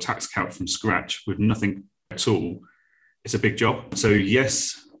Filer or Tax Calc from scratch with nothing at all, it's a big job. So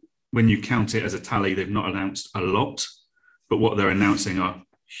yes, when you count it as a tally, they've not announced a lot, but what they're announcing are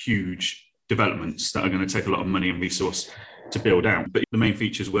huge developments that are going to take a lot of money and resource to build out. But the main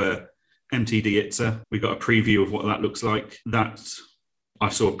features were MTD ITSA. We got a preview of what that looks like. That I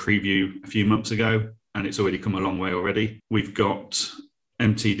saw a preview a few months ago, and it's already come a long way already. We've got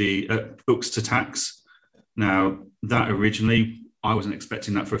MTD Books to Tax. Now, that originally, I wasn't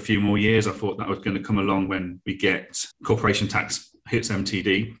expecting that for a few more years. I thought that was going to come along when we get corporation tax hits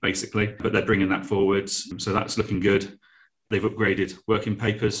MTD, basically, but they're bringing that forward. So that's looking good. They've upgraded working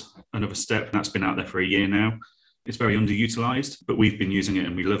papers, another step, and that's been out there for a year now. It's very underutilized, but we've been using it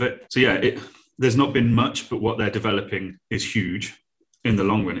and we love it. So yeah, there's not been much, but what they're developing is huge. In the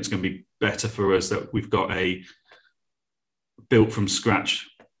long run, it's going to be better for us that we've got a built from scratch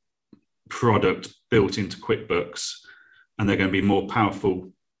product built into QuickBooks, and they're going to be more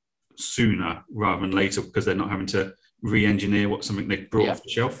powerful sooner rather than later, because they're not having to re-engineer something they brought off the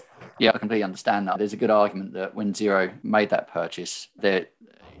shelf. Yeah, I completely understand that. There's a good argument that when Xero made that purchase,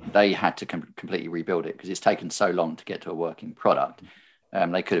 they had to completely rebuild it because it's taken so long to get to a working product.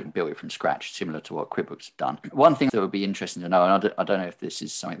 They could have built it from scratch, similar to what QuickBooks have done. One thing that would be interesting to know, and I don't know if this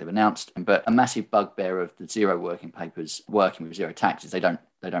is something they've announced, but a massive bugbear of the Xero working papers working with Xero Tax is they don't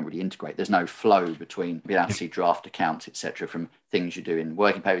really integrate. There's no flow between being able to see draft accounts, etc., from things you do in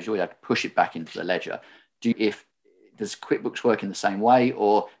working papers. You always have to push it back into the ledger. Does QuickBooks work in the same way,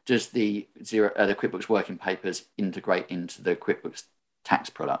 or does the QuickBooks working papers integrate into the QuickBooks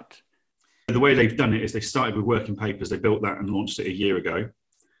Tax product? The way they've done it is they started with working papers. They built that and launched it a year ago.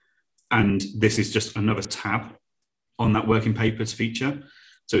 And this is just another tab on that working papers feature.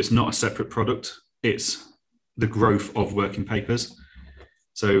 So it's not a separate product. It's the growth of working papers.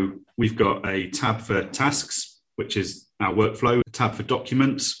 So we've got a tab for tasks, which is our workflow, a tab for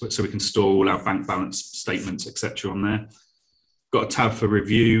documents, so we can store all our bank balance statements, etc. on there. Got a tab for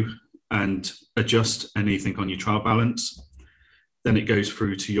review and adjust anything on your trial balance. Then it goes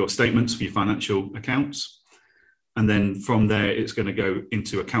through to your statements for your financial accounts. And then from there, it's going to go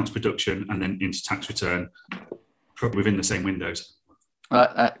into accounts production and then into tax return, probably within the same windows.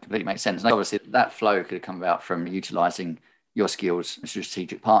 Well, that completely makes sense. And obviously, that flow could have come about from utilising your skills as a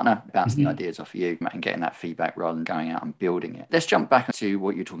strategic partner, bouncing the ideas off of you and getting that feedback rather than going out and building it. Let's jump back to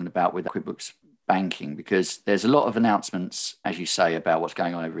what you're talking about with QuickBooks Banking, because there's a lot of announcements, as you say, about what's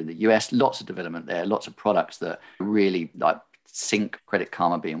going on over in the US, lots of development there, lots of products that really like Sync, Credit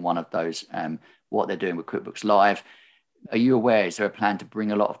Karma being one of those, what they're doing with QuickBooks Live. Are you aware, is there a plan to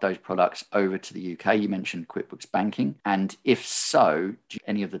bring a lot of those products over to the UK? You mentioned QuickBooks Banking. And if so,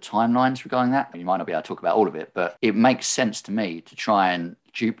 any of the timelines regarding that? You might not be able to talk about all of it, but it makes sense to me to try and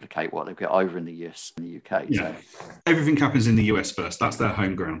duplicate what they've got over in the US and the UK. Yeah. So. Everything happens in the US first. That's their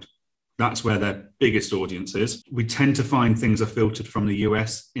home ground. That's where their biggest audience is. We tend to find things are filtered from the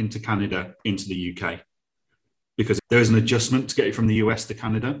US into Canada, into the UK, because there is an adjustment to get it from the US to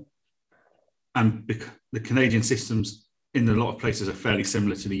Canada. And the Canadian systems in a lot of places are fairly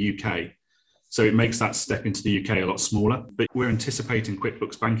similar to the UK. So it makes that step into the UK a lot smaller. But we're anticipating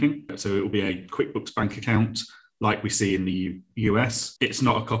QuickBooks banking. So it will be a QuickBooks bank account like we see in the US. It's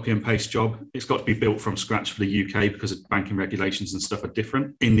not a copy and paste job. It's got to be built from scratch for the UK because of banking regulations and stuff are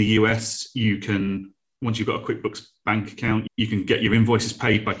different. In the US, you can, once you've got a QuickBooks bank account, you can get your invoices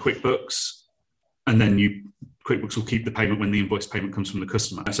paid by QuickBooks, and then QuickBooks will keep the payment when the invoice payment comes from the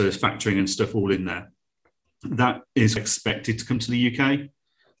customer. So there's factoring and stuff all in there. That is expected to come to the UK.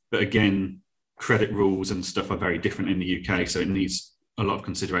 But again, credit rules and stuff are very different in the UK. So it needs a lot of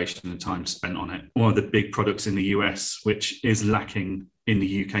consideration and time spent on it. One of the big products in the US, which is lacking in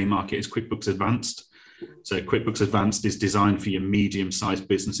the UK market, is QuickBooks Advanced. So QuickBooks Advanced is designed for your medium-sized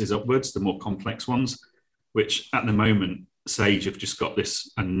businesses upwards, the more complex ones, which at the moment, Sage have just got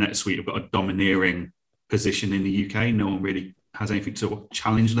this, and NetSuite have got a domineering position in the UK. No one really has anything to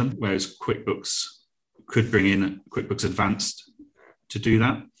challenge them, whereas QuickBooks could bring in QuickBooks Advanced to do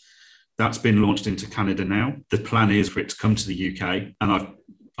that. That's been launched into Canada now. The plan is for it to come to the UK, and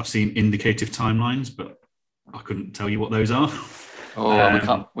I've seen indicative timelines, but I couldn't tell you what those are.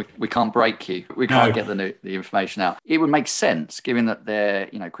 Oh, we can't break you. We can't get the information out. It would make sense, given that their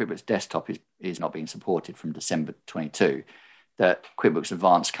QuickBooks Desktop is not being supported from December 22, that QuickBooks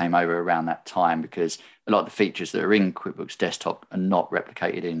Advanced came over around that time, because a lot of the features that are in QuickBooks Desktop are not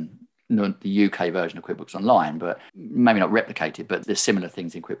replicated in the UK version of QuickBooks Online, but maybe not replicated, but there's similar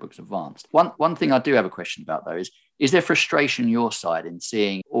things in QuickBooks Advanced. One thing I do have a question about, though, is there frustration your side in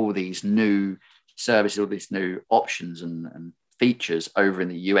seeing all these new services, all these new options and features over in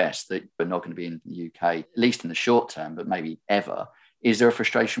the US that are not going to be in the UK, at least in the short term, but maybe ever? Is there a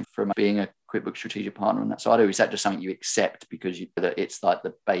frustration from being a QuickBooks strategic partner on that side, or is that just something you accept because it's like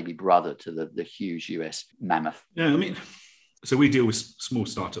the baby brother to the huge US mammoth? Yeah, I mean, so we deal with small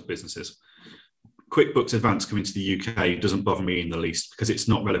startup businesses. QuickBooks Advanced coming to the UK doesn't bother me in the least because it's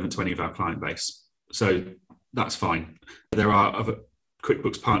not relevant to any of our client base. So that's fine. There are other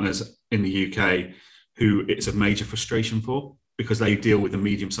QuickBooks partners in the UK who it's a major frustration for because they deal with the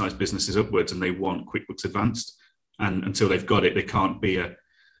medium-sized businesses upwards and they want QuickBooks Advanced. And until they've got it, they can't be a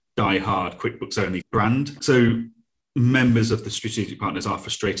die-hard QuickBooks only brand. So members of the strategic partners are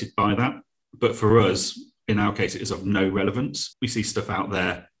frustrated by that. But for us, in our case, it is of no relevance. We see stuff out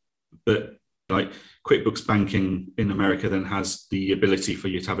there, but like QuickBooks banking in America then has the ability for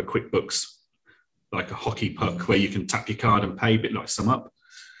you to have a QuickBooks, like a hockey puck, where you can tap your card and pay, a bit like SumUp.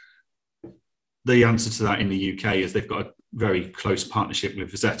 The answer to that in the UK is they've got a very close partnership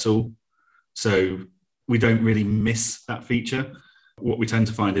with Zettle. So we don't really miss that feature. What we tend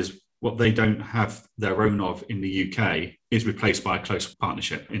to find is what they don't have their own of in the UK is replaced by a close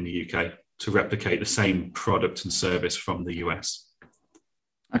partnership in the UK to replicate the same product and service from the US.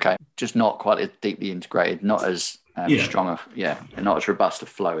 Okay. Just not quite as deeply integrated, not as strong, and not as robust a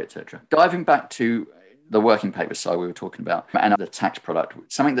flow, etc. Diving back to the working paper side we were talking about, and the tax product,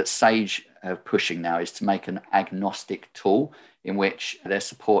 something that Sage are pushing now is to make an agnostic tool in which they're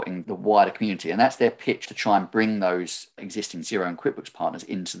supporting the wider community. And that's their pitch to try and bring those existing Xero and QuickBooks partners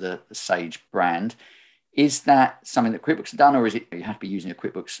into the Sage brand. Is that something that QuickBooks have done, or is it you have to be using a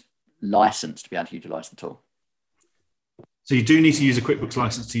QuickBooks license to be able to utilize the tool? So you do need to use a QuickBooks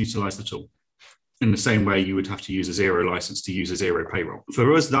license to utilize the tool, in the same way you would have to use a Xero license to use a Xero payroll.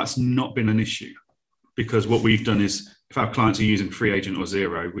 For us, that's not been an issue, because what we've done is, if our clients are using FreeAgent or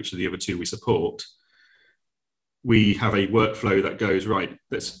Xero, which are the other two we support, we have a workflow that goes, right,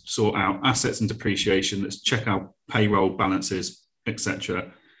 let's sort out assets and depreciation, let's check our payroll balances,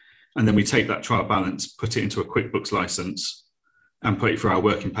 etc. And then we take that trial balance, put it into a QuickBooks license, and put it through our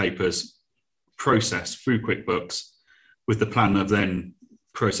working papers process through QuickBooks, with the plan of then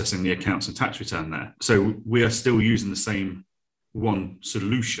processing the accounts and tax return there. So we are still using the same one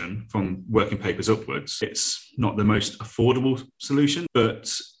solution from working papers upwards. It's not the most affordable solution,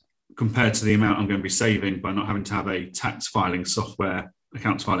 but compared to the amount I'm going to be saving by not having to have a tax filing software,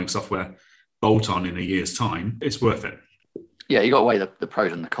 accounts filing software bolt on in a year's time, it's worth it. Yeah, you got to weigh the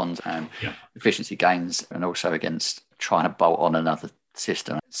pros and the cons, and efficiency gains, and also against trying to bolt on another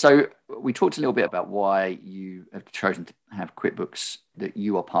system. So we talked a little bit about why you have chosen to have QuickBooks that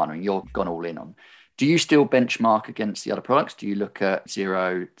you are partnering, you're gone all in on. Do you still benchmark against the other products? Do you look at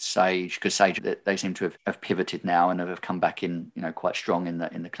Xero, Sage? Because Sage, they seem to have pivoted now and have come back in, quite strong in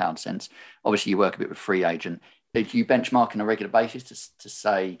the cloud sense. Obviously, you work a bit with FreeAgent. Do you benchmark on a regular basis to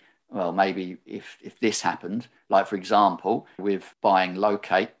say, well, maybe if this happened, like for example, with buying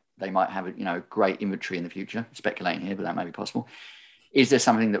Locate, they might have great inventory in the future. Speculating here, but that may be possible. Is there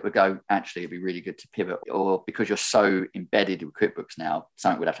something that would go, actually, it'd be really good to pivot? Or because you're so embedded with QuickBooks now,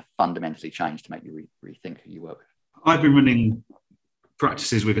 something would have to fundamentally change to make you rethink who you work with? I've been running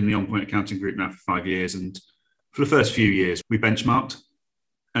practices within the On Point Accounting Group now for 5 years. And for the first few years, we benchmarked.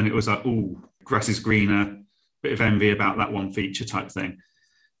 And it was like, oh, grass is greener, bit of envy about that one feature type thing.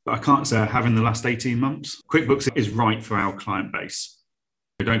 But I can't say I have in the last 18 months. QuickBooks is right for our client base.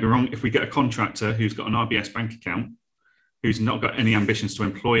 Don't get me wrong, if we get a contractor who's got an RBS bank account, who's not got any ambitions to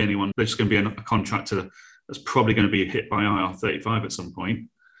employ anyone, they're just going to be a contractor that's probably going to be hit by IR35 at some point,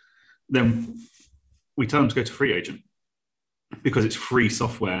 then we tell them to go to Free Agent because it's free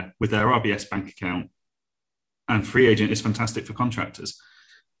software with their RBS bank account, and Free Agent is fantastic for contractors.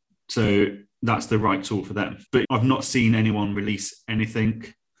 So that's the right tool for them. But I've not seen anyone release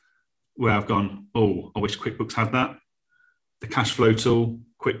anything where I've gone, oh, I wish QuickBooks had that. The cash flow tool,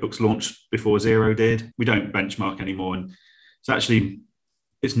 QuickBooks launched before Xero did. We don't benchmark anymore. And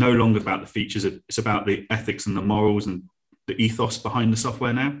it's no longer about the features. It's about the ethics and the morals and the ethos behind the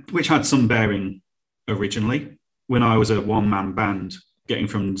software now, which had some bearing originally. When I was a one-man band, getting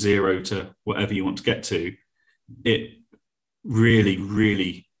from zero to whatever you want to get to, it really,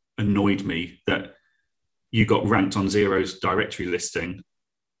 really annoyed me that you got ranked on Xero's directory listing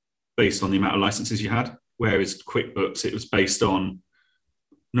based on the amount of licenses you had, whereas QuickBooks, it was based on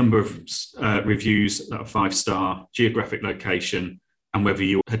number of reviews that are 5-star, geographic location, and whether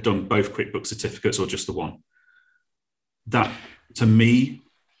you had done both QuickBooks certificates or just the one. That, to me,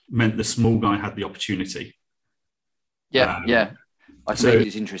 meant the small guy had the opportunity. Yeah. I think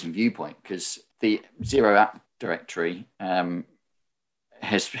it's an interesting viewpoint because the Xero app directory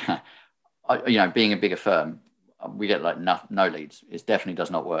has, being a bigger firm, we get like no leads. It definitely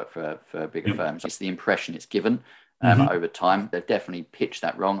does not work for bigger firms. It's the impression it's given over time. They've definitely pitched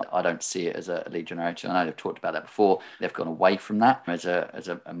that wrong. I don't see it as a lead generator. I know they've talked about that before. They've gone away from that as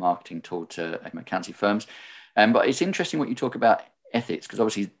a marketing tool to accounting firms. But it's interesting what you talk about ethics, because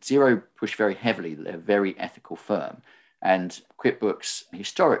obviously Xero pushed very heavily that they're a very ethical firm. And QuickBooks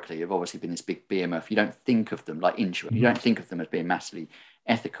historically have obviously been this big behemoth. You don't think of them like Intuit. You don't think of them as being massively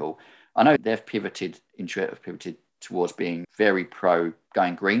ethical. I know Intuit have pivoted towards being very pro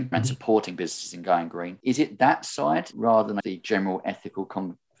going green and supporting businesses in going green. Is it that side rather than the general ethical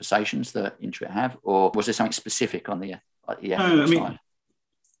conversations that Intuit have? Or was there something specific on the ethical side?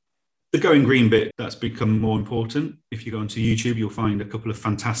 The going green bit, that's become more important. If you go onto YouTube, you'll find a couple of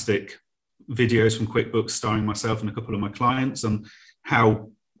fantastic videos from QuickBooks starring myself and a couple of my clients on how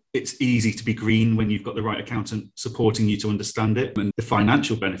it's easy to be green when you've got the right accountant supporting you to understand it and the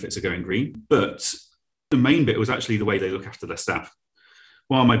financial benefits of going green. But the main bit was actually the way they look after their staff.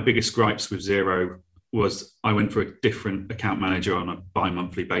 One of my biggest gripes with Xero was I went for a different account manager on a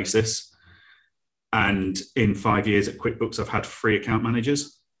bi-monthly basis. And in 5 years at QuickBooks, I've had 3 account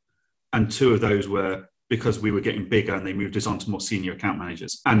managers. And 2 of those were because we were getting bigger and they moved us on to more senior account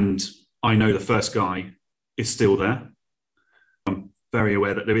managers. And I know the first guy is still there. I'm very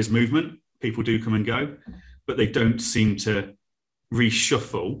aware that there is movement. People do come and go, but they don't seem to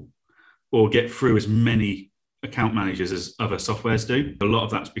reshuffle or get through as many account managers as other softwares do. A lot of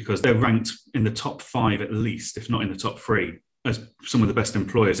that's because they're ranked in the top 5 at least, if not in the top 3, as some of the best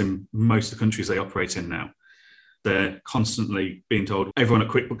employers in most of the countries they operate in now. They're constantly being told everyone at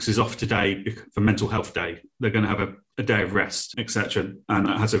QuickBooks is off today for mental health day. They're going to have a day of rest, etc. And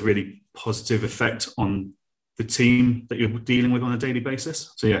that has a really positive effect on the team that you're dealing with on a daily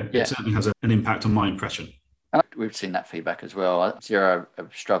basis. So it certainly has an impact on my impression. We've seen that feedback as well. Xero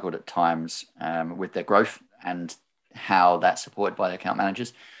have struggled at times with their growth and how that's supported by the account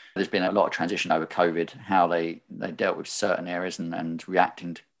managers. There's been a lot of transition over COVID, how they dealt with certain areas and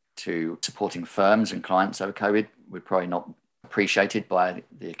reacting to supporting firms and clients over COVID were probably not appreciated by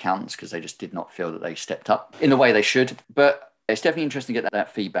the accountants because they just did not feel that they stepped up in the way they should. But it's definitely interesting to get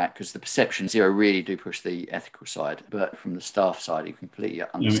that feedback because the perception Xero really do push the ethical side, but from the staff side, you completely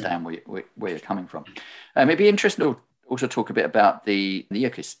understand where you're coming from. It'd be interesting to also talk a bit about the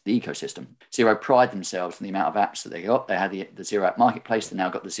ecosystem. Xero pride themselves in the amount of apps that they got. They had the Xero App Marketplace. They now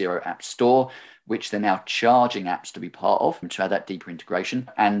got the Xero App Store, which they're now charging apps to be part of to have that deeper integration.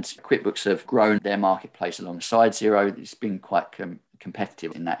 And QuickBooks have grown their marketplace alongside Xero. It's been quite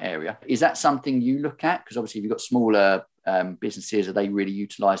competitive in that area. Is that something you look at? Because obviously, if you've got smaller businesses, are they really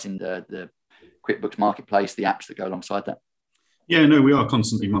utilising the QuickBooks marketplace, the apps that go alongside that? Yeah, no, we are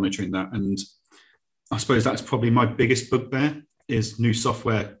constantly monitoring that. And I suppose that's probably my biggest bugbear is new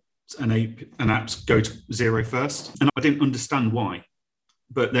software apps go to Xero first. And I didn't understand why.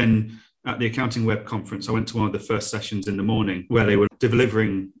 But then at the Accounting Web Conference, I went to one of the first sessions in the morning where they were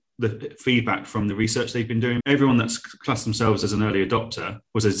delivering the feedback from the research they've been doing. Everyone that's classed themselves as an early adopter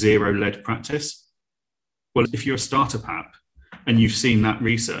was a Xero-led practice. Well, if you're a startup app and you've seen that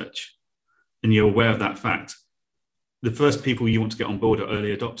research and you're aware of that fact, the first people you want to get on board are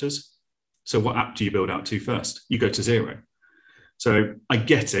early adopters. So what app do you build out to first? You go to Xero. So I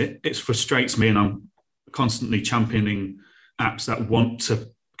get it. It frustrates me, and I'm constantly championing apps that want to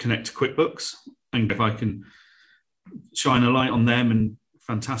connect to QuickBooks. And if I can shine a light on them, and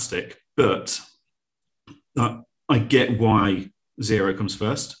fantastic. But I get why Xero comes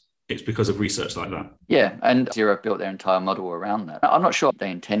first. It's because of research like that. Yeah, and Xero built their entire model around that. I'm not sure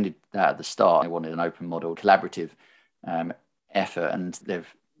they intended that at the start. They wanted an open model, collaborative effort, and they've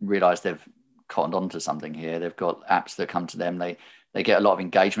realised they've cottoned onto something here. They've got apps that come to them. They get a lot of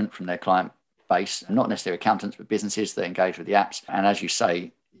engagement from their client base, not necessarily accountants, but businesses that engage with the apps. And as you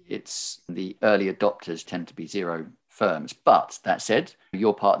say, it's the early adopters tend to be Xero firms. But that said,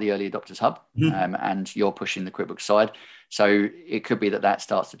 you're part of the early adopters hub, and you're pushing the QuickBooks side. So it could be that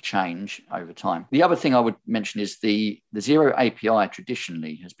starts to change over time. The other thing I would mention is the Xero API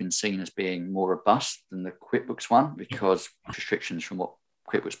traditionally has been seen as being more robust than the QuickBooks one because restrictions from what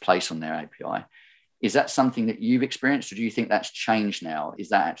QuickBooks place on their API. Is that something that you've experienced, or do you think that's changed now? Is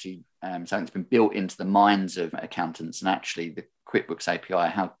that actually something that's been built into the minds of accountants, and actually the QuickBooks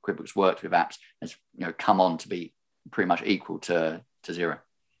API, how QuickBooks works with apps, has come on to be pretty much equal to Xero?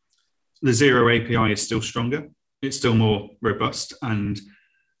 The Xero API is still stronger. It's still more robust and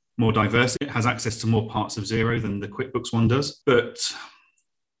more diverse. It has access to more parts of Xero than the QuickBooks one does. But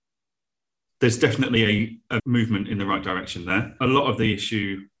there's definitely a movement in the right direction there. A lot of the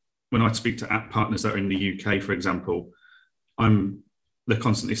issue, when I speak to app partners that are in the UK, for example, they're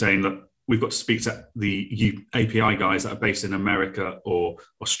constantly saying that we've got to speak to the API guys that are based in America or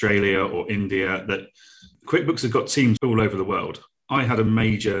Australia or India, that QuickBooks have got teams all over the world. I had a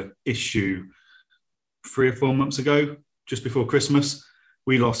major issue 3 or 4 months ago, just before Christmas.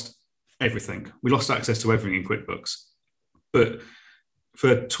 We lost everything. We lost access to everything in QuickBooks. But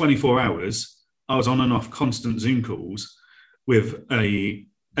for 24 hours, I was on and off constant Zoom calls with a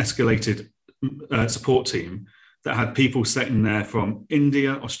escalated support team that had people sitting there from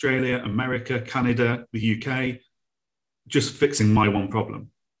India, Australia, America, Canada, the UK, just fixing my one problem.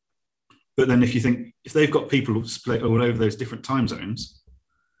 But then if they've got people split all over those different time zones,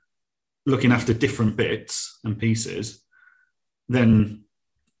 looking after different bits and pieces, then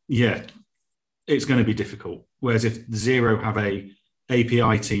yeah, it's going to be difficult. Whereas if Xero have a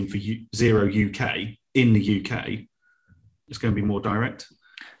API team for Xero UK in the UK, it's going to be more direct.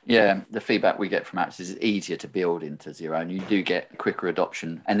 Yeah, the feedback we get from apps is it's easier to build into Xero, and you do get quicker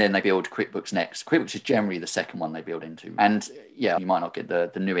adoption. And then they build QuickBooks next. QuickBooks is generally the second one they build into. And yeah, you might not get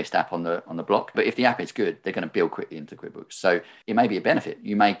the newest app on the block, but if the app is good, they're going to build quickly into QuickBooks. So it may be a benefit.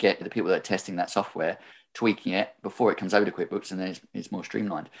 You may get the people that are testing that software tweaking it before it comes over to QuickBooks, and then it's more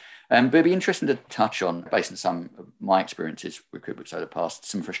streamlined. But it'd be interesting to touch on, based on some of my experiences with QuickBooks over the past,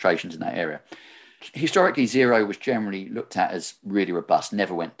 some frustrations in that area. Historically, Xero was generally looked at as really robust,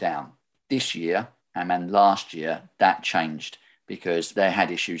 never went down. This year and last year, that changed because they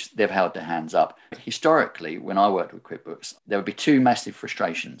had issues. They've held their hands up. Historically, when I worked with QuickBooks, there would be 2 massive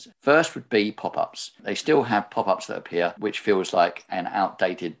frustrations. First would be pop-ups. They still have pop-ups that appear, which feels like an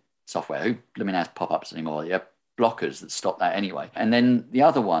outdated software. Who blooming has pop-ups anymore? Yeah, blockers that stop that anyway. And then the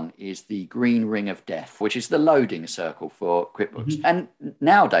other one is the green ring of death, which is the loading circle for QuickBooks. Mm-hmm. And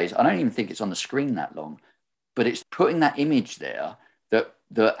nowadays, I don't even think it's on the screen that long, but it's putting that image there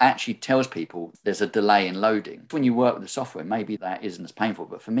that actually tells people there's a delay in loading. When you work with the software, maybe that isn't as painful,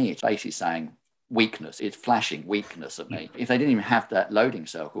 but for me, it's basically saying weakness. It's flashing weakness at me. If they didn't even have that loading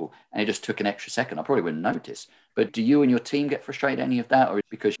circle and it just took an extra second, I probably wouldn't notice. But do you and your team get frustrated any of that, or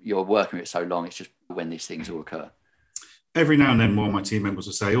because you're working with it so long, it's just when these things will occur? Every now and then, one of my team members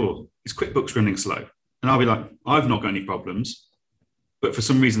will say, "Oh, is QuickBooks running slow?" And I'll be like, "I've not got any problems." But for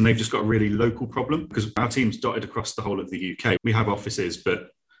some reason, they've just got a really local problem because our team's dotted across the whole of the UK. We have offices, but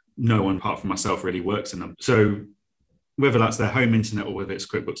no one apart from myself really works in them. So whether that's their home internet or whether it's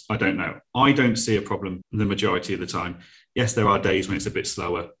QuickBooks, I don't know. I don't see a problem the majority of the time. Yes, there are days when it's a bit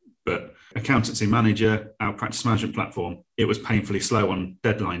slower, but Accountancy Manager, our practice management platform, it was painfully slow on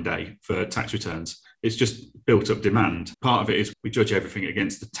deadline day for tax returns. It's just built up demand. Part of it is we judge everything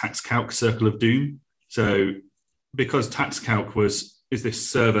against the tax calc circle of doom. So because tax calc is this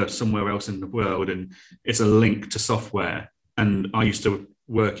server somewhere else in the world and it's a link to software. And I used to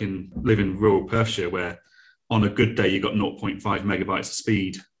live in rural Perthshire where on a good day, you got 0.5 megabytes of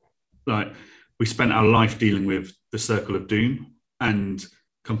speed Like, we spent our life dealing with the circle of doom, and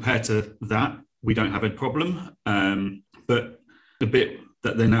compared to that, we don't have a problem. But the bit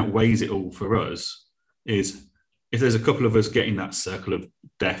that then outweighs it all for us is if there's a couple of us getting that circle of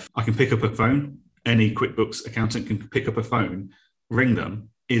death, I can pick up a phone. Any QuickBooks accountant can pick up a phone, ring them.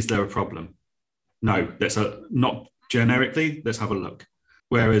 Is there a problem? No, not generically, let's have a look.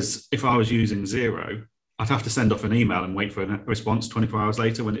 Whereas if I was using Xero, I'd have to send off an email and wait for a response 24 hours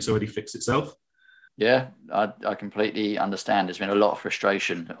later when it's already fixed itself. Yeah, I completely understand. There's been a lot of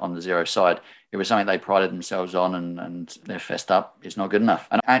frustration on the Xero side. It was something they prided themselves on, and they're fessed up. It's not good enough.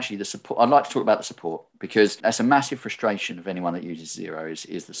 And actually, the support, I'd like to talk about the support, because that's a massive frustration of anyone that uses Xero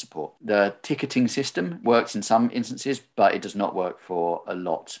is the support. The ticketing system works in some instances, but it does not work for a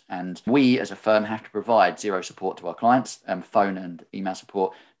lot. And we as a firm have to provide Xero support to our clients, phone and email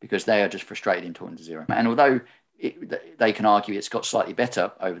support, because they are just frustrated in talking to Xero. And although they can argue it's got slightly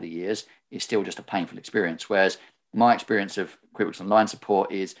better over the years, it's still just a painful experience. Whereas my experience of QuickBooks Online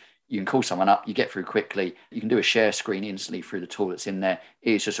support is you can call someone up, you get through quickly, you can do a share screen instantly through the tool that's in there.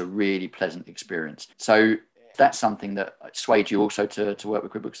 It's just a really pleasant experience. So that's something that swayed you also to work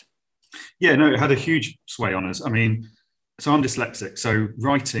with QuickBooks. Yeah, no, it had a huge sway on us. I mean, so I'm dyslexic, so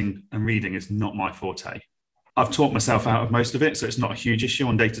writing and reading is not my forte. I've taught myself out of most of it, so it's not a huge issue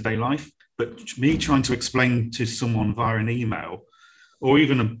on day-to-day life. But me trying to explain to someone via an email or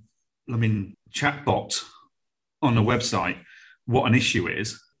even a chatbot on a website what an issue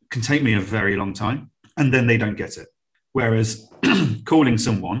is can take me a very long time, and then they don't get it. Whereas calling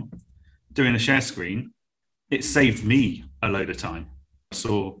someone, doing a share screen, it saved me a load of time.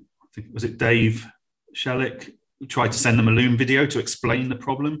 So I think, was it Dave Shellick, tried to send them a Loom video to explain the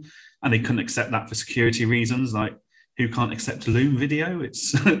problem, and they couldn't accept that for security reasons. Like, who can't accept a Loom video?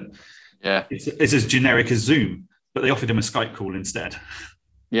 It's yeah, it's as generic as Zoom, but they offered him a Skype call instead.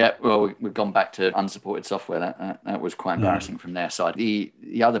 Yeah, well, we've gone back to unsupported software. That was quite embarrassing from their side.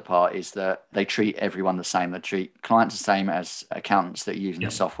 The other part is that they treat everyone the same. They treat clients the same as accountants that are using the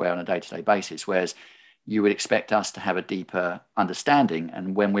software on a day-to-day basis, whereas you would expect us to have a deeper understanding.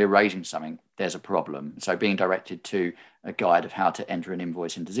 And when we're raising something, there's a problem. So being directed to a guide of how to enter an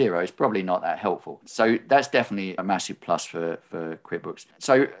invoice into Xero is probably not that helpful. So that's definitely a massive plus for QuickBooks.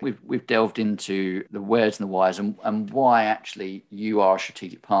 So we've delved into the wheres and the whys and why actually you are a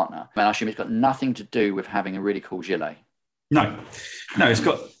strategic partner. And I assume it's got nothing to do with having a really cool gilet. No, it's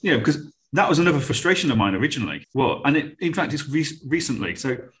got, because that was another frustration of mine originally. Well, and in fact, it's recently.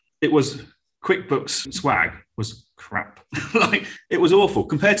 So it was QuickBooks swag was crap. Like, it was awful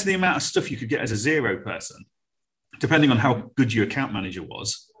compared to the amount of stuff you could get as a Xero person. Depending on how good your account manager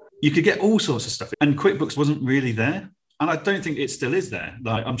was, you could get all sorts of stuff. And QuickBooks wasn't really there. And I don't think it still is there.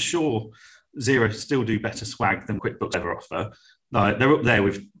 Like, I'm sure Xero still do better swag than QuickBooks ever offer. Like, they're up there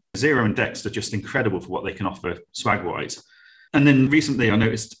with Xero and Dext are just incredible for what they can offer swag-wise. And then recently I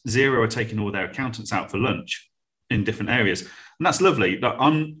noticed Xero are taking all their accountants out for lunch in different areas. And that's lovely. Like,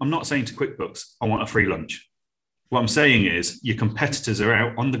 I'm not saying to QuickBooks, I want a free lunch. What I'm saying is your competitors are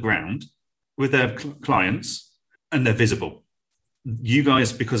out on the ground with their clients and they're visible. You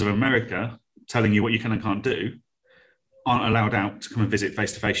guys, because of America telling you what you can and can't do, aren't allowed out to come and visit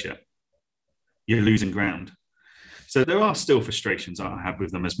face-to-face yet. You're losing ground. So there are still frustrations I have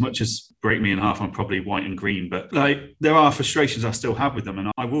with them. As much as break me in half, I'm probably white and green, but like, there are frustrations I still have with them,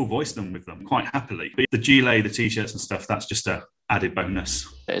 and I will voice them with them quite happily. But the gilet, the t-shirts and stuff, that's just a added bonus.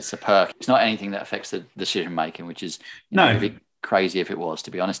 It's a perk. It's not anything that affects the decision making, which is crazy if it was, to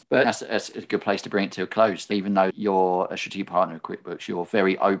be honest. But that's a good place to bring it to a close. Even though you're a strategic partner of QuickBooks, you're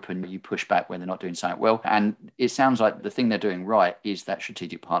very open. You push back when they're not doing something well. And it sounds like the thing they're doing right is that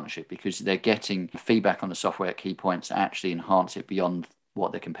strategic partnership, because they're getting feedback on the software at key points that actually enhance it beyond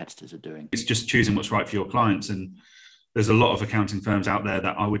what their competitors are doing. It's just choosing what's right for your clients. And there's a lot of accounting firms out there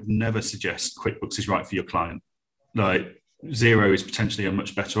that I would never suggest QuickBooks is right for your client. Like, Xero is potentially a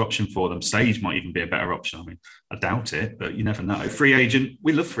much better option for them. Sage might even be a better option. I mean, I doubt it, but you never know. Free Agent,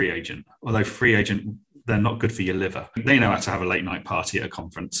 we love Free Agent, although Free Agent, they're not good for your liver. They know how to have a late night party at a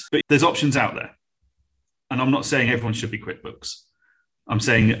conference. But there's options out there. And I'm not saying everyone should be QuickBooks. I'm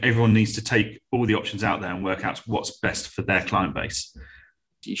saying everyone needs to take all the options out there and work out what's best for their client base.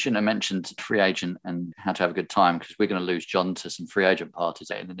 You shouldn't have mentioned Free Agent and how to have a good time, because we're going to lose John to some Free Agent parties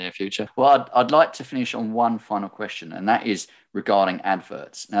in the near future. Well, I'd like to finish on one final question, and that is regarding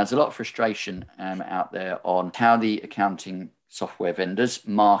adverts. Now, there's a lot of frustration out there on how the accounting software vendors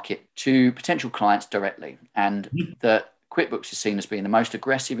market to potential clients directly, and that QuickBooks is seen as being the most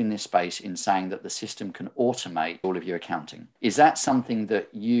aggressive in this space in saying that the system can automate all of your accounting. Is that something that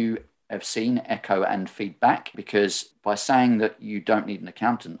you have seen echo and feedback, because by saying that you don't need an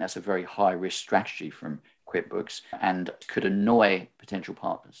accountant, that's a very high risk strategy from QuickBooks and could annoy potential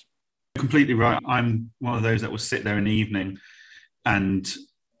partners. Completely right. I'm one of those that will sit there in the evening, and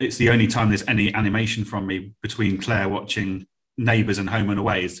it's the only time there's any animation from me between Claire watching Neighbours and Home and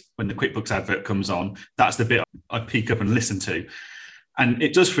Away is when the QuickBooks advert comes on. That's the bit I peek up and listen to. And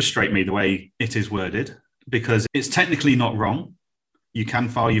it does frustrate me the way it is worded, because it's technically not wrong. You can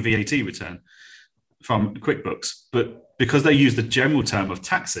file your VAT return from QuickBooks, but because they use the general term of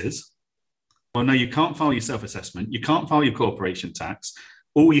taxes, well, no, you can't file your self-assessment. You can't file your corporation tax.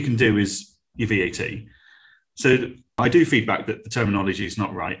 All you can do is your VAT. So I do feedback that the terminology is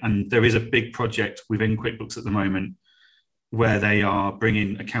not right. And there is a big project within QuickBooks at the moment where they are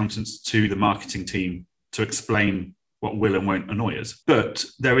bringing accountants to the marketing team to explain what will and won't annoy us. But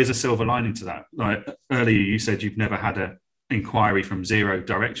there is a silver lining to that. Like earlier, you said you've never had an inquiry from Xero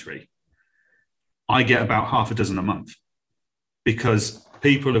Directory. I get about half a dozen a month because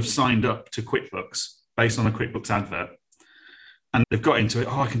people have signed up to QuickBooks based on a QuickBooks advert. And they've got into it,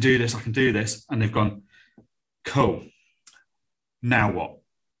 oh, I can do this. And they've gone, cool. Now what?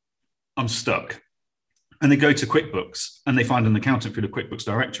 I'm stuck. And they go to QuickBooks and they find an accountant through the QuickBooks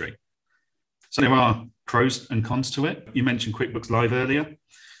directory. So there are pros and cons to it. You mentioned QuickBooks Live earlier.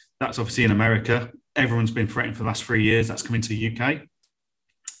 That's obviously in America. Everyone's been threatened for the last 3 years. That's coming to the UK.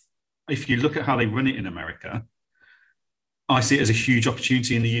 If you look at how they run it in America, I see it as a huge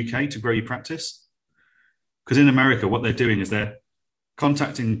opportunity in the UK to grow your practice. Because in America, what they're doing is they're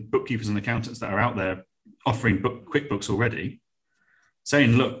contacting bookkeepers and accountants that are out there offering QuickBooks already,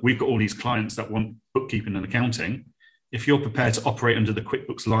 saying, look, we've got all these clients that want bookkeeping and accounting. If you're prepared to operate under the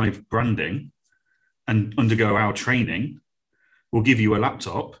QuickBooks Live branding and undergo our training, we'll give you a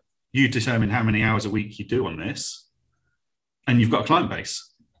laptop. You determine how many hours a week you do on this, and you've got a client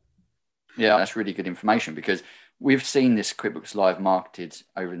base. Yeah, that's really good information, because we've seen this QuickBooks Live marketed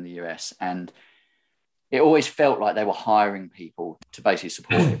over in the US, and it always felt like they were hiring people to basically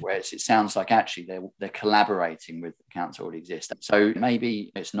support it, whereas it sounds like actually they're collaborating with accounts that already exist. So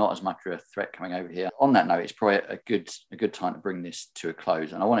maybe it's not as much of a threat coming over here. On that note, it's probably a good time to bring this to a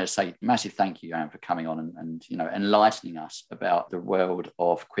close. And I want to say massive thank you, Johan, for coming on and enlightening us about the world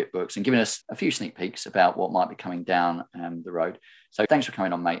of QuickBooks and giving us a few sneak peeks about what might be coming down the road. So thanks for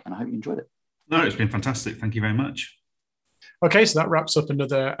coming on, mate, and I hope you enjoyed it. No, it's been fantastic. Thank you very much. Okay, so that wraps up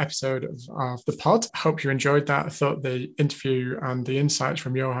another episode of the pod. I hope you enjoyed that. I thought the interview and the insights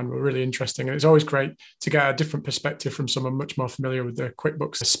from Johan were really interesting. And it's always great to get a different perspective from someone much more familiar with the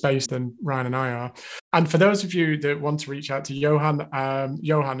QuickBooks space than Ryan and I are. And for those of you that want to reach out to Johan,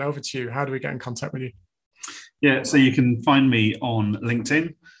 Johan, over to you. How do we get in contact with you? Yeah, so you can find me on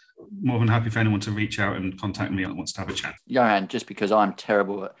LinkedIn. More than happy for anyone to reach out and contact me and wants to have a chat. Johan, just because I'm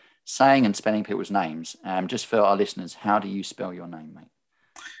terrible at saying and spelling people's names, just for our listeners, how do you spell your name, mate?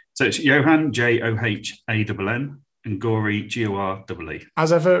 So it's Johan, Johann, and Gorey, Goree.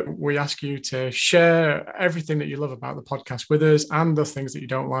 As ever, we ask you to share everything that you love about the podcast with us and the things that you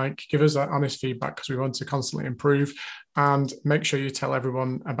don't like. Give us that honest feedback, because we want to constantly improve. And make sure you tell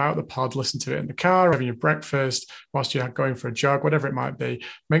everyone about the pod. Listen to it in the car, having your breakfast, whilst you're going for a jog, whatever it might be.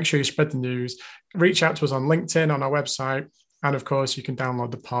 Make sure you spread the news. Reach out to us on LinkedIn, on our website. And of course, you can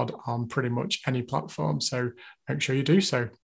download the pod on pretty much any platform. So make sure you do so.